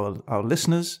public, our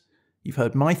listeners. You've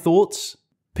heard my thoughts.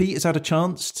 Pete has had a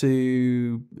chance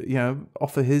to,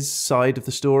 offer his side of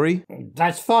the story.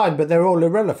 That's fine, but they're all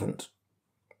irrelevant.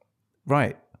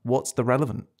 Right. What's the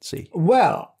relevancy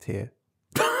Well, here?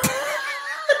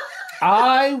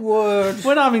 I would...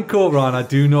 When I'm in court, Ryan, I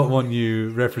do not want you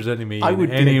representing me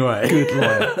in any way. Good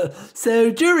lawyer.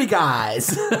 So, jury guys,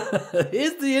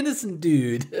 here's the innocent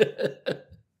dude.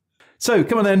 So,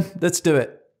 come on then. Let's do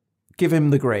it. Give him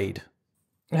the grade.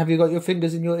 Have you got your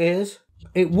fingers in your ears?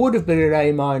 It would have been an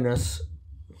A-.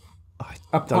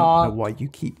 I don't know why you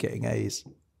keep getting A's.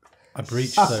 I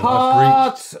breached, though. I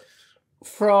Apart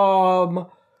from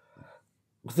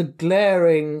the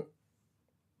glaring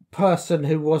person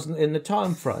who wasn't in the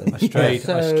time frame. I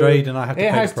strayed and I have to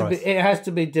pay the price. It has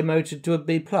to be demoted to a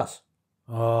B+.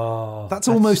 Oh, That's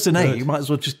almost an A. good. You might as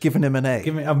well just give him an A.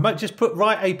 Give me. I might just put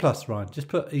right A+, Ryan. Just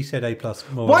put. He said A+.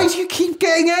 More Why do you keep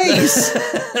getting A's?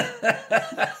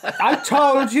 I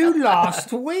told you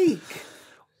last week.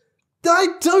 I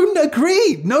don't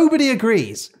agree. Nobody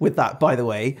agrees with that, by the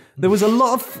way. There was a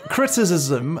lot of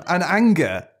criticism and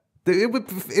anger. There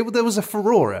was a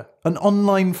furore, an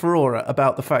online furore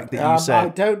about the fact that you I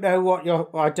said don't know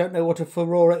what a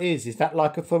furore is. Is that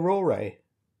like a furore?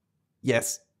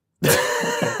 yes.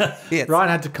 Yes. Ryan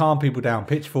had to calm people down.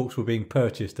 Pitchforks were being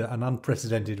purchased at an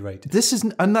unprecedented rate. This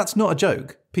isn't, and that's not a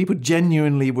joke. People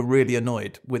genuinely were really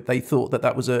annoyed with. They thought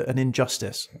that was an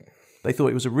injustice. They thought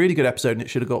it was a really good episode and it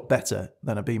should have got better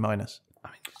than a B-.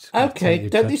 Okay,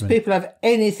 don't these people have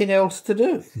anything else to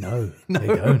do? No, they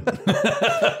don't.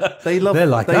 They're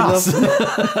like us.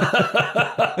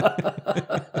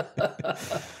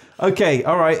 Okay,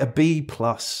 all right, a B+.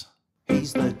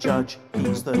 He's the judge,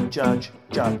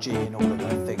 judging all of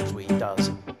the things we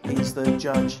does. He's the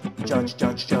judge.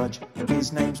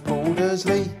 His name's Paul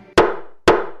Dersley.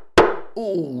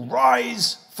 All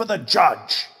rise for the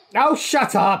judge. Oh,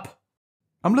 shut up!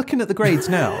 I'm looking at the grades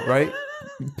now, right?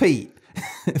 Pete,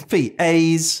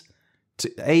 A's, to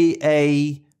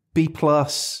AA, B+.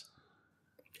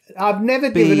 I've never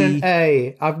given an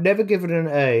A. I've never given an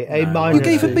A. A-. You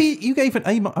gave a B. You gave an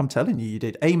A. I'm telling you, you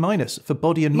did A- for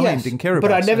body and mind in Kiribati.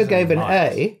 but I never gave an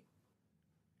A.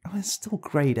 it's still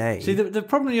grade A. See, the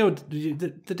problem,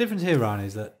 the difference here, Ryan,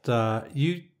 is that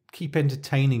you keep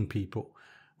entertaining people,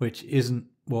 which isn't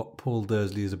what Paul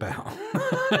Dersley is about.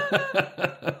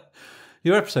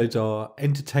 Your episodes are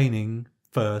entertaining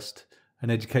first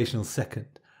and educational second,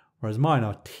 whereas mine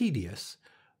are tedious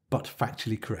but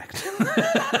factually correct.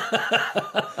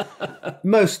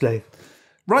 Mostly.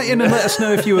 Write in and let us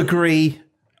know if you agree.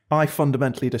 I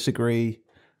fundamentally disagree,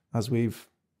 as we've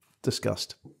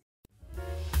discussed.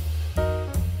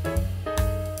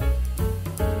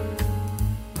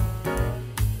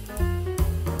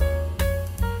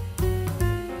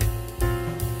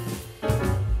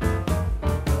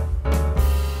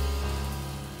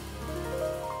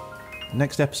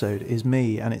 Next episode is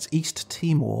me, and it's East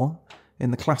Timor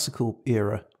in the classical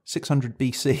era, 600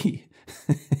 BC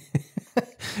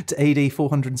to AD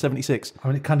 476. I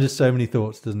mean, it conjures so many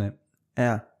thoughts, doesn't it?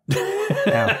 Yeah.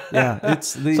 Yeah.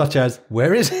 It's Such as,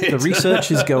 where is it? The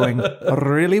research is going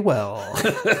really well.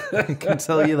 I can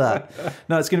tell you that.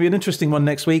 No, it's going to be an interesting one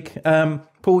next week.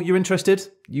 Paul, you interested?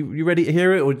 You ready to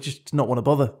hear it, or just not want to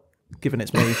bother? Given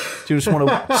it's me, do you just want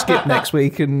to skip next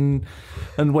week and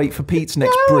wait for Pete's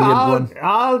next brilliant one?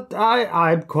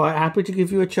 I'm quite happy to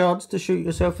give you a chance to shoot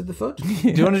yourself in the foot. Do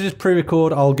you want to just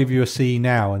pre-record? I'll give you a C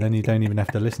now, and then you don't even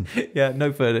have to listen. Yeah,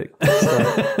 no verdict.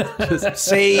 Just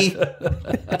C.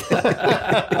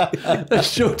 The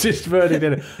shortest verdict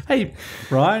in it. Hey,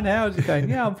 Ryan, how's it going?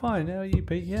 Yeah, I'm fine. How are you,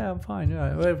 Pete? Yeah, I'm fine. All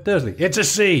right. Well, Dursley, it's a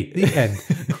C. The end.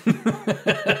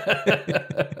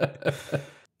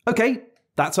 Okay.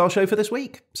 That's our show for this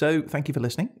week. So thank you for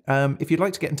listening. If you'd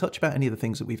like to get in touch about any of the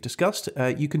things that we've discussed,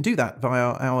 you can do that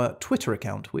via our Twitter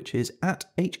account, which is at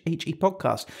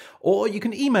hhepodcast. Or you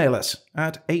can email us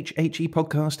at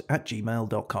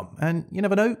hhepodcast@gmail.com. And you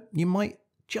never know, you might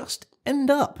just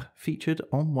end up featured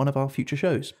on one of our future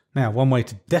shows. Now, one way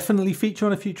to definitely feature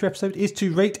on a future episode is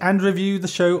to rate and review the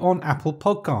show on Apple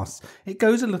Podcasts. It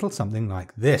goes a little something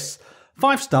like this.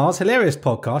 5 stars, hilarious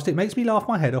podcast. It makes me laugh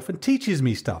my head off and teaches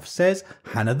me stuff, says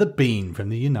Hannah the Bean from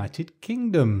the United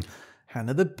Kingdom.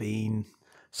 Hannah the Bean.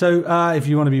 So if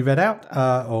you want to be read out,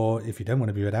 or if you don't want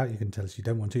to be read out, you can tell us you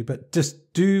don't want to, but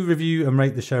just do review and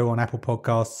rate the show on Apple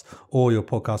Podcasts or your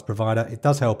podcast provider. It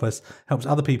does help us, helps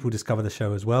other people discover the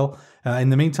show as well.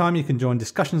 In the meantime, you can join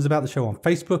discussions about the show on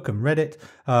Facebook and Reddit,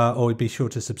 or be sure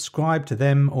to subscribe to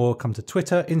them, or come to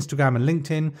Twitter, Instagram and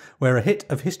LinkedIn, where a hit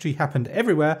of History Happened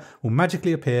Everywhere will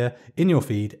magically appear in your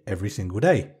feed every single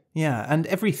day. Yeah, and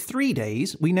every 3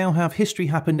 days, we now have History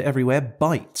Happened Everywhere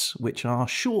Bites, which are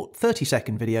short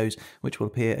 30-second videos, which will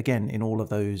appear again in all of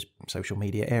those social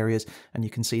media areas, and you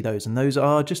can see those. And those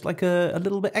are just like a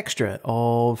little bit extra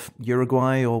of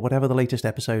Uruguay or whatever the latest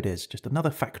episode is. Just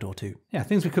another fact or two. Yeah,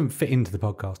 things we couldn't fit into the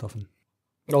podcast often.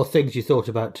 Or things you thought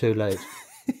about too late.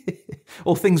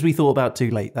 Or things we thought about too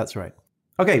late, that's right.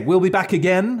 Okay, we'll be back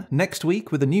again next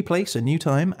week with a new place, a new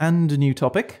time, and a new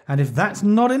topic. And if that's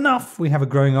not enough, we have a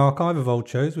growing archive of old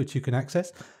shows which you can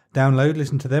access, download,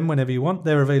 listen to them whenever you want.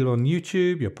 They're available on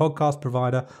YouTube, your podcast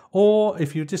provider, or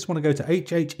if you just want to go to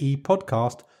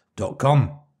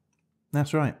hhepodcast.com.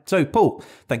 That's right. So, Paul,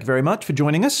 thank you very much for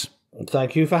joining us.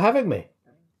 Thank you for having me.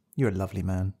 You're a lovely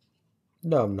man.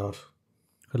 No, I'm not.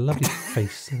 Got a lovely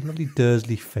face, a lovely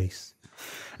Dursley face.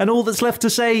 And all that's left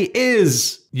to say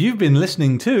is... You've been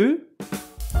listening to...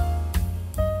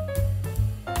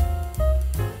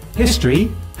 History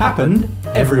Happened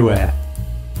Everywhere.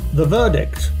 The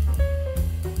verdict.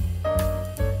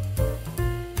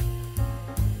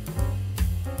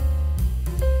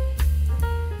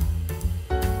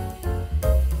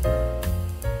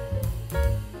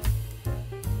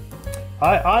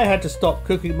 I had to stop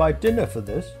cooking my dinner for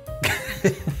this.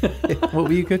 What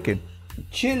were you cooking?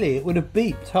 Chili. It would have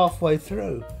beeped halfway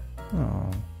through. Oh.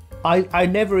 I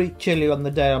never eat chili on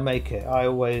the day I make it. I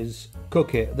always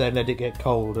cook it, then let it get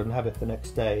cold and have it the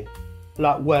next day.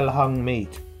 Like well-hung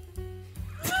meat.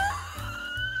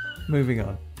 Moving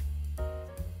on.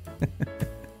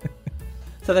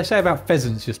 So they say about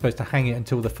pheasants you're supposed to hang it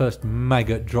until the first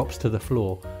maggot drops to the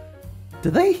floor.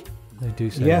 Do they? They do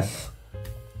say Yes. that.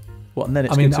 What, and then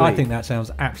it's I mean, good to I eat? think that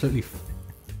sounds absolutely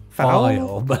Foul?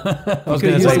 vile. But I was could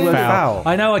going to use say the word foul.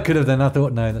 foul. I know I could have, then I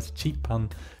thought, no, that's a cheap pun.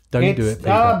 Don't do it, Peter.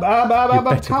 You're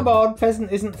better Come than on,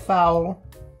 pheasant isn't foul.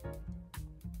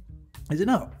 Is it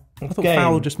not? I It's thought game.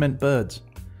 fowl just meant birds.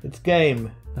 It's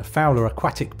game. that. Fowl are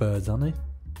aquatic birds, aren't they?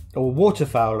 Or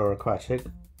waterfowl or aquatic.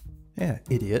 Yeah,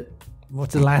 idiot.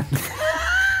 What's a land?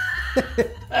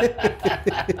 I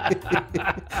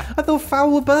thought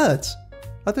fowl were birds.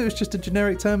 I thought it was just a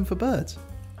generic term for birds.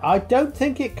 I don't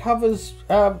think it covers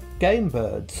game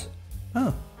birds.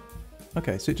 Oh.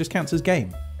 Okay, so it just counts as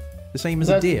game. The same as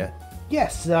a deer.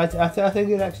 Yes, I think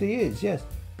it actually is, yes.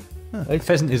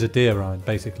 Pheasant is a deer, Ryan,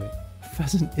 basically.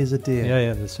 Pheasant is a deer.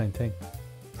 Yeah, the same thing.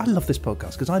 I love this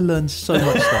podcast because I learn so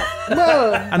much stuff.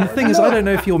 Well, And the thing is, I don't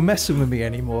know if you're messing with me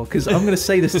anymore because I'm going to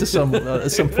say this to someone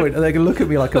at some point and they're going to look at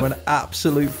me like I'm an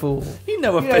absolute fool. You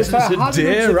know a you know, pheasant's for a hundreds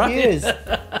deer, of right? years,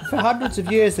 for hundreds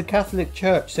of years, the Catholic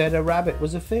Church said a rabbit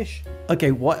was a fish.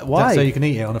 Okay, why? That's so you can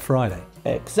eat it on a Friday.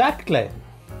 Exactly.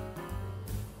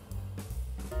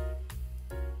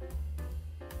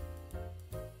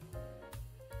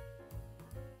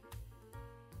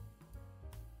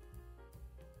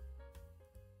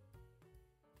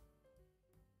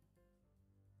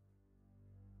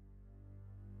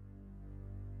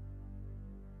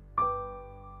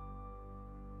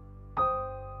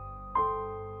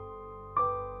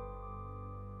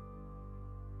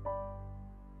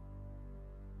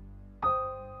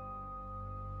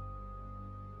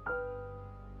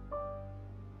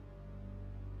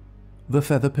 The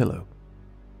Feather Pillow.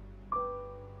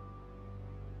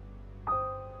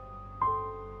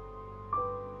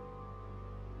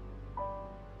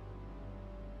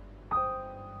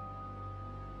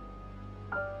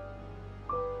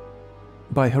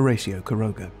 By Horatio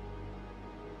Quiroga.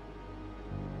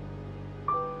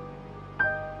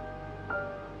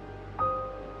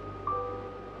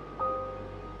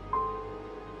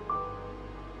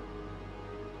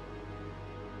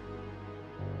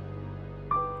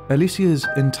 Alicia's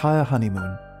entire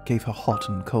honeymoon gave her hot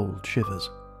and cold shivers.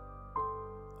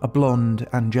 A blonde,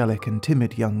 angelic and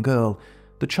timid young girl,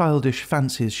 the childish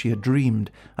fancies she had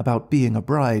dreamed about being a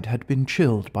bride had been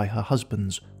chilled by her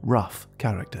husband's rough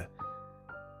character.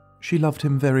 She loved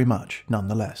him very much,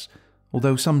 nonetheless,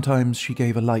 although sometimes she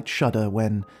gave a light shudder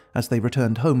when, as they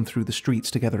returned home through the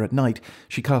streets together at night,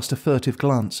 she cast a furtive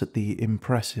glance at the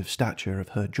impressive stature of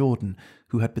her Jordan,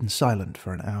 who had been silent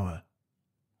for an hour.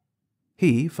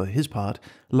 He, for his part,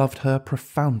 loved her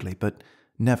profoundly, but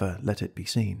never let it be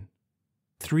seen.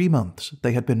 3 months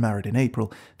they had been married in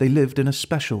April. They lived in a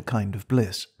special kind of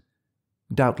bliss.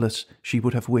 Doubtless she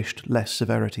would have wished less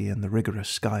severity in the rigorous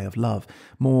sky of love,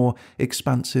 more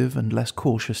expansive and less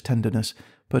cautious tenderness,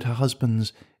 but her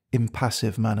husband's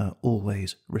impassive manner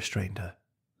always restrained her.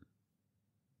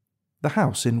 The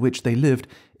house in which they lived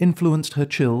influenced her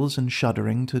chills and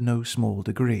shuddering to no small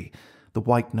degree. The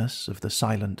whiteness of the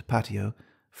silent patio,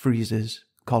 friezes,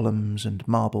 columns, and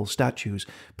marble statues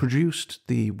produced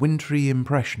the wintry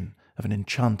impression of an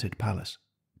enchanted palace.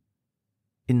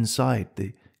 Inside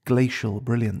the glacial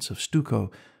brilliance of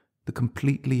stucco, the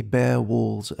completely bare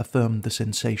walls affirmed the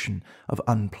sensation of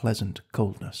unpleasant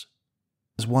coldness.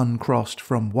 As one crossed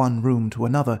from one room to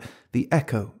another, the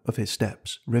echo of his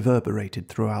steps reverberated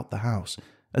throughout the house,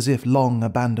 as if long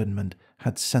abandonment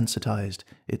had sensitized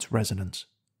its resonance.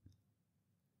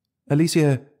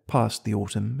 Alicia passed the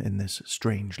autumn in this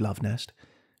strange love nest.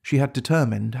 She had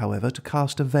determined, however, to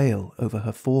cast a veil over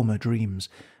her former dreams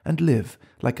and live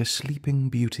like a sleeping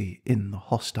beauty in the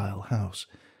hostile house,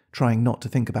 trying not to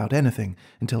think about anything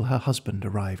until her husband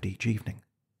arrived each evening.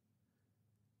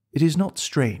 It is not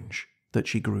strange that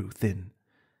she grew thin.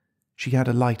 She had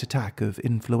a light attack of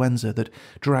influenza that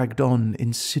dragged on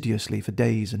insidiously for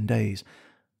days and days.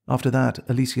 After that,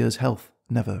 Alicia's health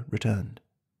never returned.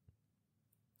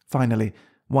 Finally,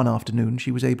 one afternoon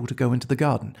she was able to go into the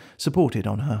garden, supported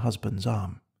on her husband's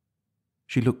arm.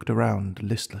 She looked around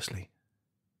listlessly.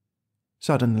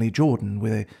 Suddenly Jordan,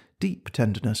 with a deep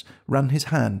tenderness, ran his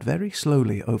hand very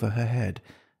slowly over her head,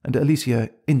 and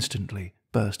Alicia instantly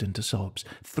burst into sobs,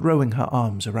 throwing her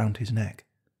arms around his neck.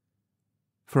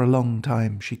 For a long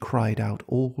time she cried out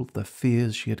all the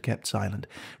fears she had kept silent,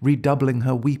 redoubling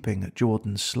her weeping at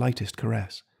Jordan's slightest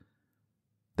caress.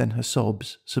 Then her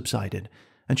sobs subsided,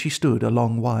 and she stood a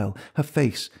long while, her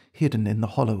face hidden in the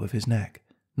hollow of his neck,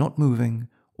 not moving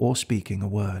or speaking a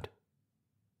word.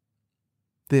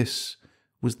 This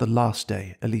was the last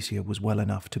day Alicia was well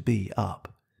enough to be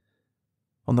up.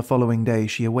 On the following day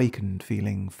she awakened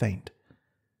feeling faint.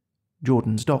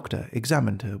 Jordan's doctor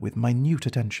examined her with minute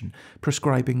attention,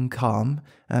 prescribing calm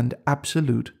and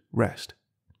absolute rest.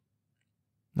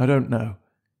 "I don't know,"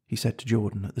 he said to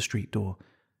Jordan at the street door.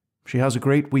 "She has a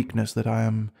great weakness that I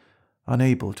am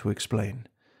unable to explain,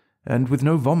 and with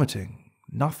no vomiting,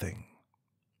 nothing.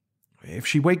 If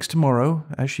she wakes tomorrow,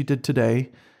 as she did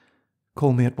today,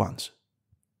 call me at once."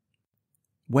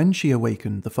 When she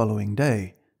awakened the following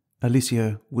day,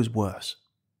 Alicia was worse.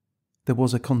 There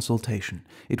was a consultation.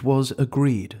 It was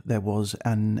agreed there was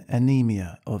an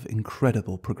anemia of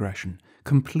incredible progression,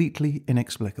 completely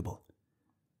inexplicable.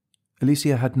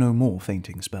 Alicia had no more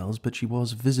fainting spells, but she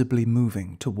was visibly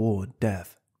moving toward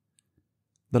death.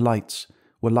 The lights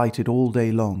were lighted all day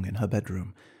long in her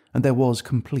bedroom, and there was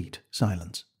complete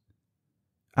silence.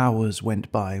 Hours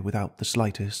went by without the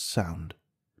slightest sound.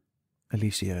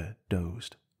 Alicia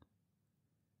dozed.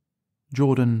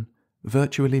 Jordan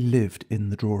virtually lived in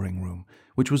the drawing room,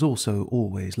 which was also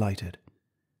always lighted.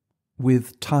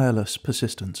 With tireless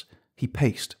persistence, he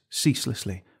paced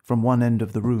ceaselessly from one end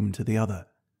of the room to the other.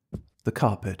 The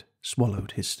carpet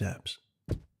swallowed his steps.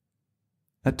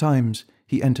 At times,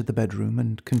 he entered the bedroom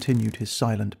and continued his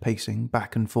silent pacing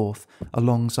back and forth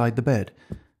alongside the bed,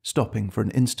 stopping for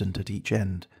an instant at each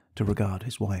end to regard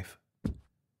his wife.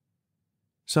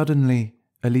 Suddenly,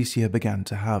 Alicia began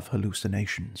to have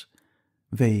hallucinations,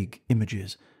 vague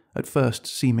images, at first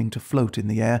seeming to float in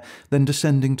the air, then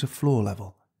descending to floor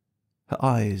level. Her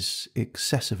eyes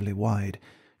excessively wide,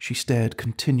 she stared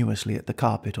continuously at the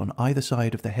carpet on either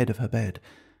side of the head of her bed.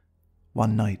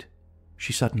 One night,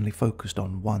 she suddenly focused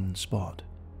on one spot.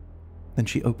 Then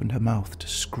she opened her mouth to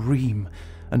scream,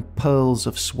 and pearls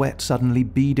of sweat suddenly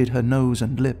beaded her nose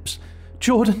and lips.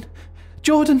 "Jordan!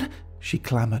 Jordan!" she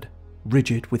clamoured,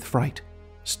 rigid with fright,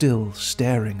 still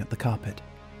staring at the carpet.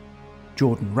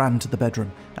 Jordan ran to the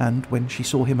bedroom, and when she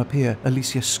saw him appear,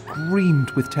 Alicia screamed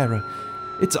with terror.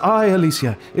 "It's I,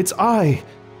 Alicia! It's I!"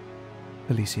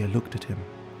 Alicia looked at him,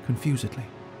 confusedly.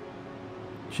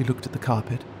 She looked at the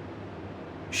carpet.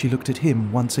 She looked at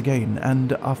him once again,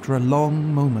 and after a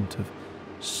long moment of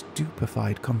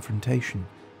stupefied confrontation,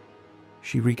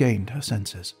 she regained her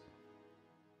senses.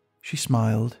 She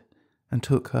smiled and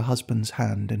took her husband's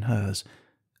hand in hers,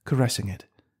 caressing it,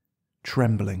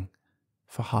 trembling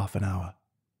for half an hour.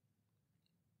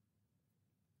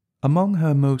 Among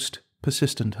her most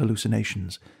persistent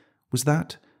hallucinations was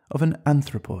that of an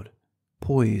anthropod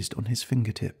poised on his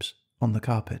fingertips on the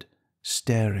carpet,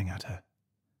 staring at her.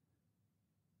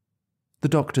 The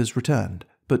doctors returned,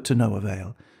 but to no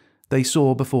avail. They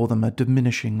saw before them a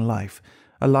diminishing life,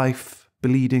 a life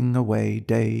bleeding away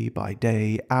day by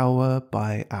day, hour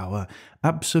by hour,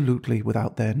 absolutely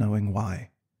without their knowing why.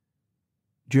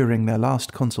 During their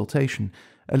last consultation,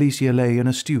 Alicia lay in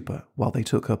a stupor while they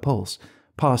took her pulse,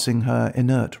 passing her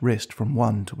inert wrist from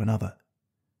one to another.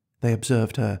 They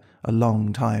observed her a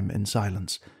long time in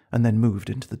silence, and then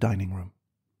moved into the dining room.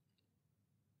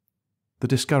 The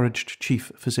discouraged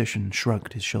chief physician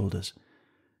shrugged his shoulders.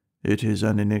 "It is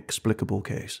an inexplicable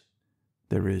case.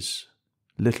 There is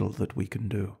little that we can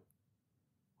do."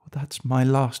 "That's my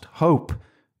last hope,"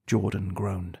 Jordan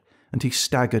groaned, and he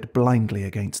staggered blindly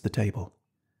against the table.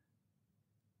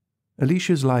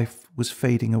 Alicia's life was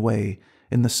fading away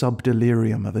in the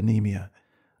sub-delirium of anemia,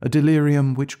 a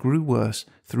delirium which grew worse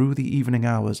through the evening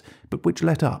hours, but which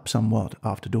let up somewhat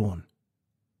after dawn.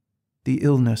 The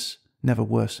illness never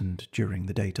worsened during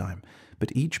the daytime,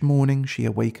 but each morning she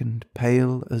awakened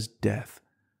pale as death,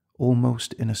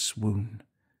 almost in a swoon.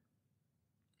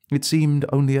 It seemed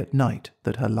only at night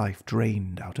that her life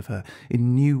drained out of her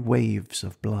in new waves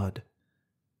of blood.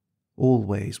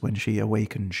 Always when she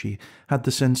awakened she had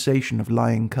the sensation of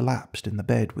lying collapsed in the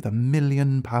bed with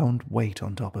 1,000,000-pound weight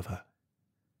on top of her.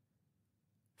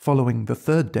 Following the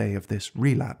third day of this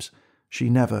relapse, she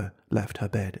never left her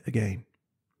bed again.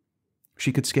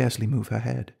 She could scarcely move her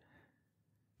head.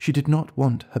 She did not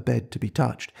want her bed to be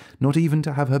touched, not even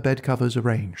to have her bed covers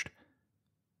arranged.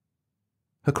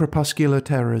 Her crepuscular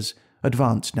terrors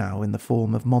advanced now in the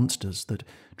form of monsters that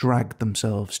dragged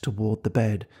themselves toward the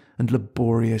bed and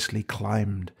laboriously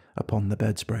climbed upon the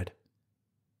bedspread.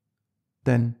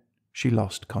 Then she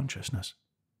lost consciousness.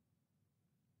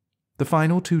 The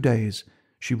final 2 days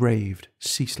she raved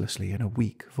ceaselessly in a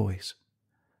weak voice.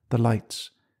 The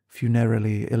lights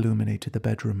funerally illuminated the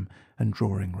bedroom and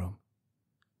drawing room.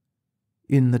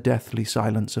 In the deathly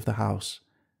silence of the house,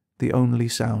 the only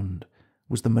sound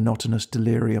was the monotonous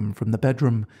delirium from the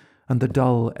bedroom and the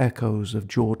dull echoes of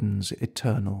Jordan's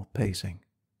eternal pacing.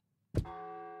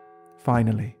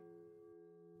 Finally,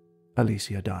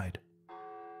 Alicia died.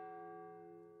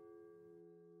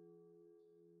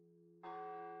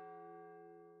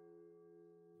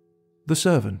 The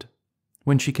servant,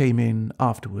 when she came in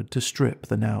afterward to strip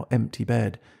the now empty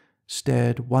bed,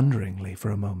 stared wonderingly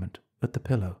for a moment at the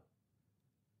pillow.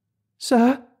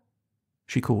 "Sir,"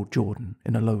 she called Jordan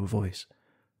in a low voice,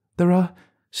 "there are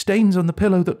stains on the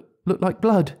pillow that look like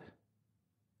blood."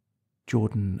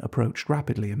 Jordan approached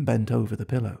rapidly and bent over the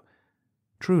pillow.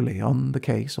 Truly, on the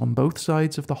case, on both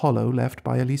sides of the hollow left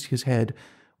by Alicia's head,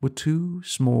 were 2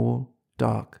 small,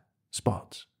 dark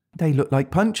spots. "They look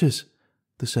like punctures,"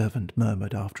 the servant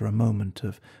murmured after a moment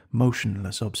of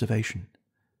motionless observation.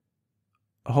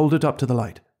 "Hold it up to the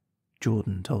light,"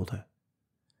 Jordan told her.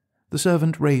 The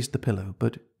servant raised the pillow,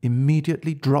 but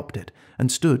immediately dropped it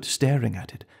and stood staring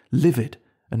at it, livid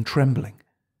and trembling.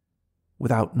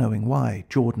 Without knowing why,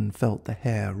 Jordan felt the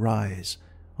hair rise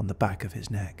on the back of his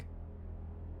neck.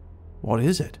 "What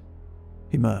is it?"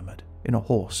 he murmured in a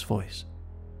hoarse voice.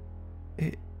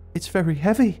 It's very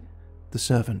heavy," the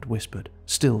servant whispered,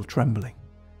 still trembling.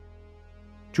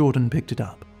 Jordan picked it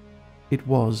up. It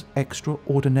was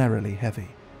extraordinarily heavy.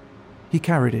 He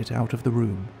carried it out of the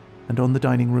room, and on the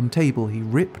dining room table he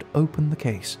ripped open the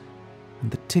case,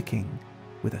 and the ticking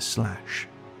with a slash.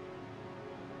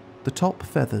 The top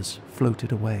feathers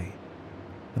floated away,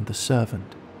 and the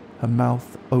servant, her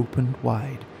mouth opened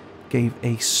wide, gave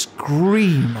a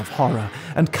scream of horror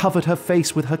and covered her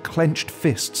face with her clenched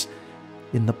fists.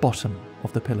 In the bottom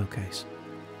of the pillowcase,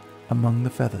 among the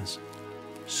feathers,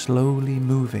 slowly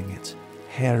moving its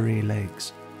hairy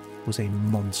legs, was a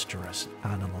monstrous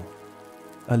animal,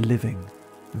 a living,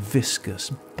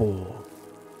 viscous ball.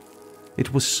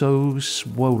 It was so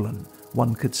swollen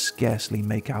one could scarcely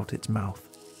make out its mouth.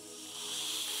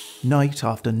 Night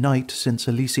after night since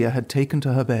Alicia had taken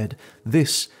to her bed,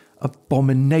 this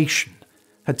abomination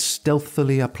had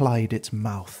stealthily applied its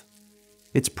mouth,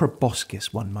 its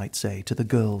proboscis, one might say, to the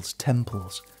girl's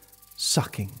temples,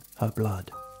 sucking her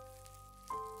blood.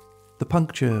 The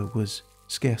puncture was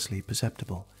scarcely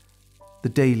perceptible. The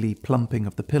daily plumping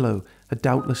of the pillow had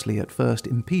doubtlessly at first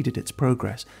impeded its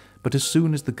progress, but as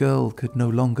soon as the girl could no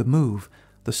longer move,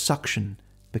 the suction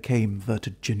became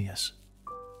vertiginous.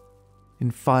 In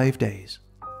 5 days,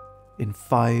 in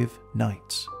 5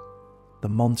 nights, the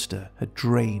monster had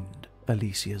drained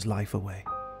Alicia's life away.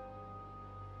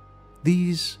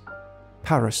 These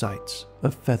parasites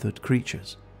of feathered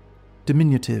creatures,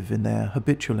 diminutive in their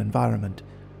habitual environment,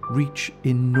 reach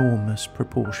enormous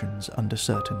proportions under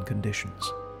certain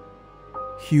conditions.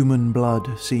 Human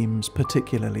blood seems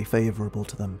particularly favourable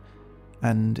to them,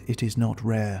 and it is not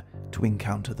rare to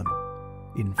encounter them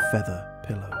in feather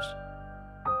pillows.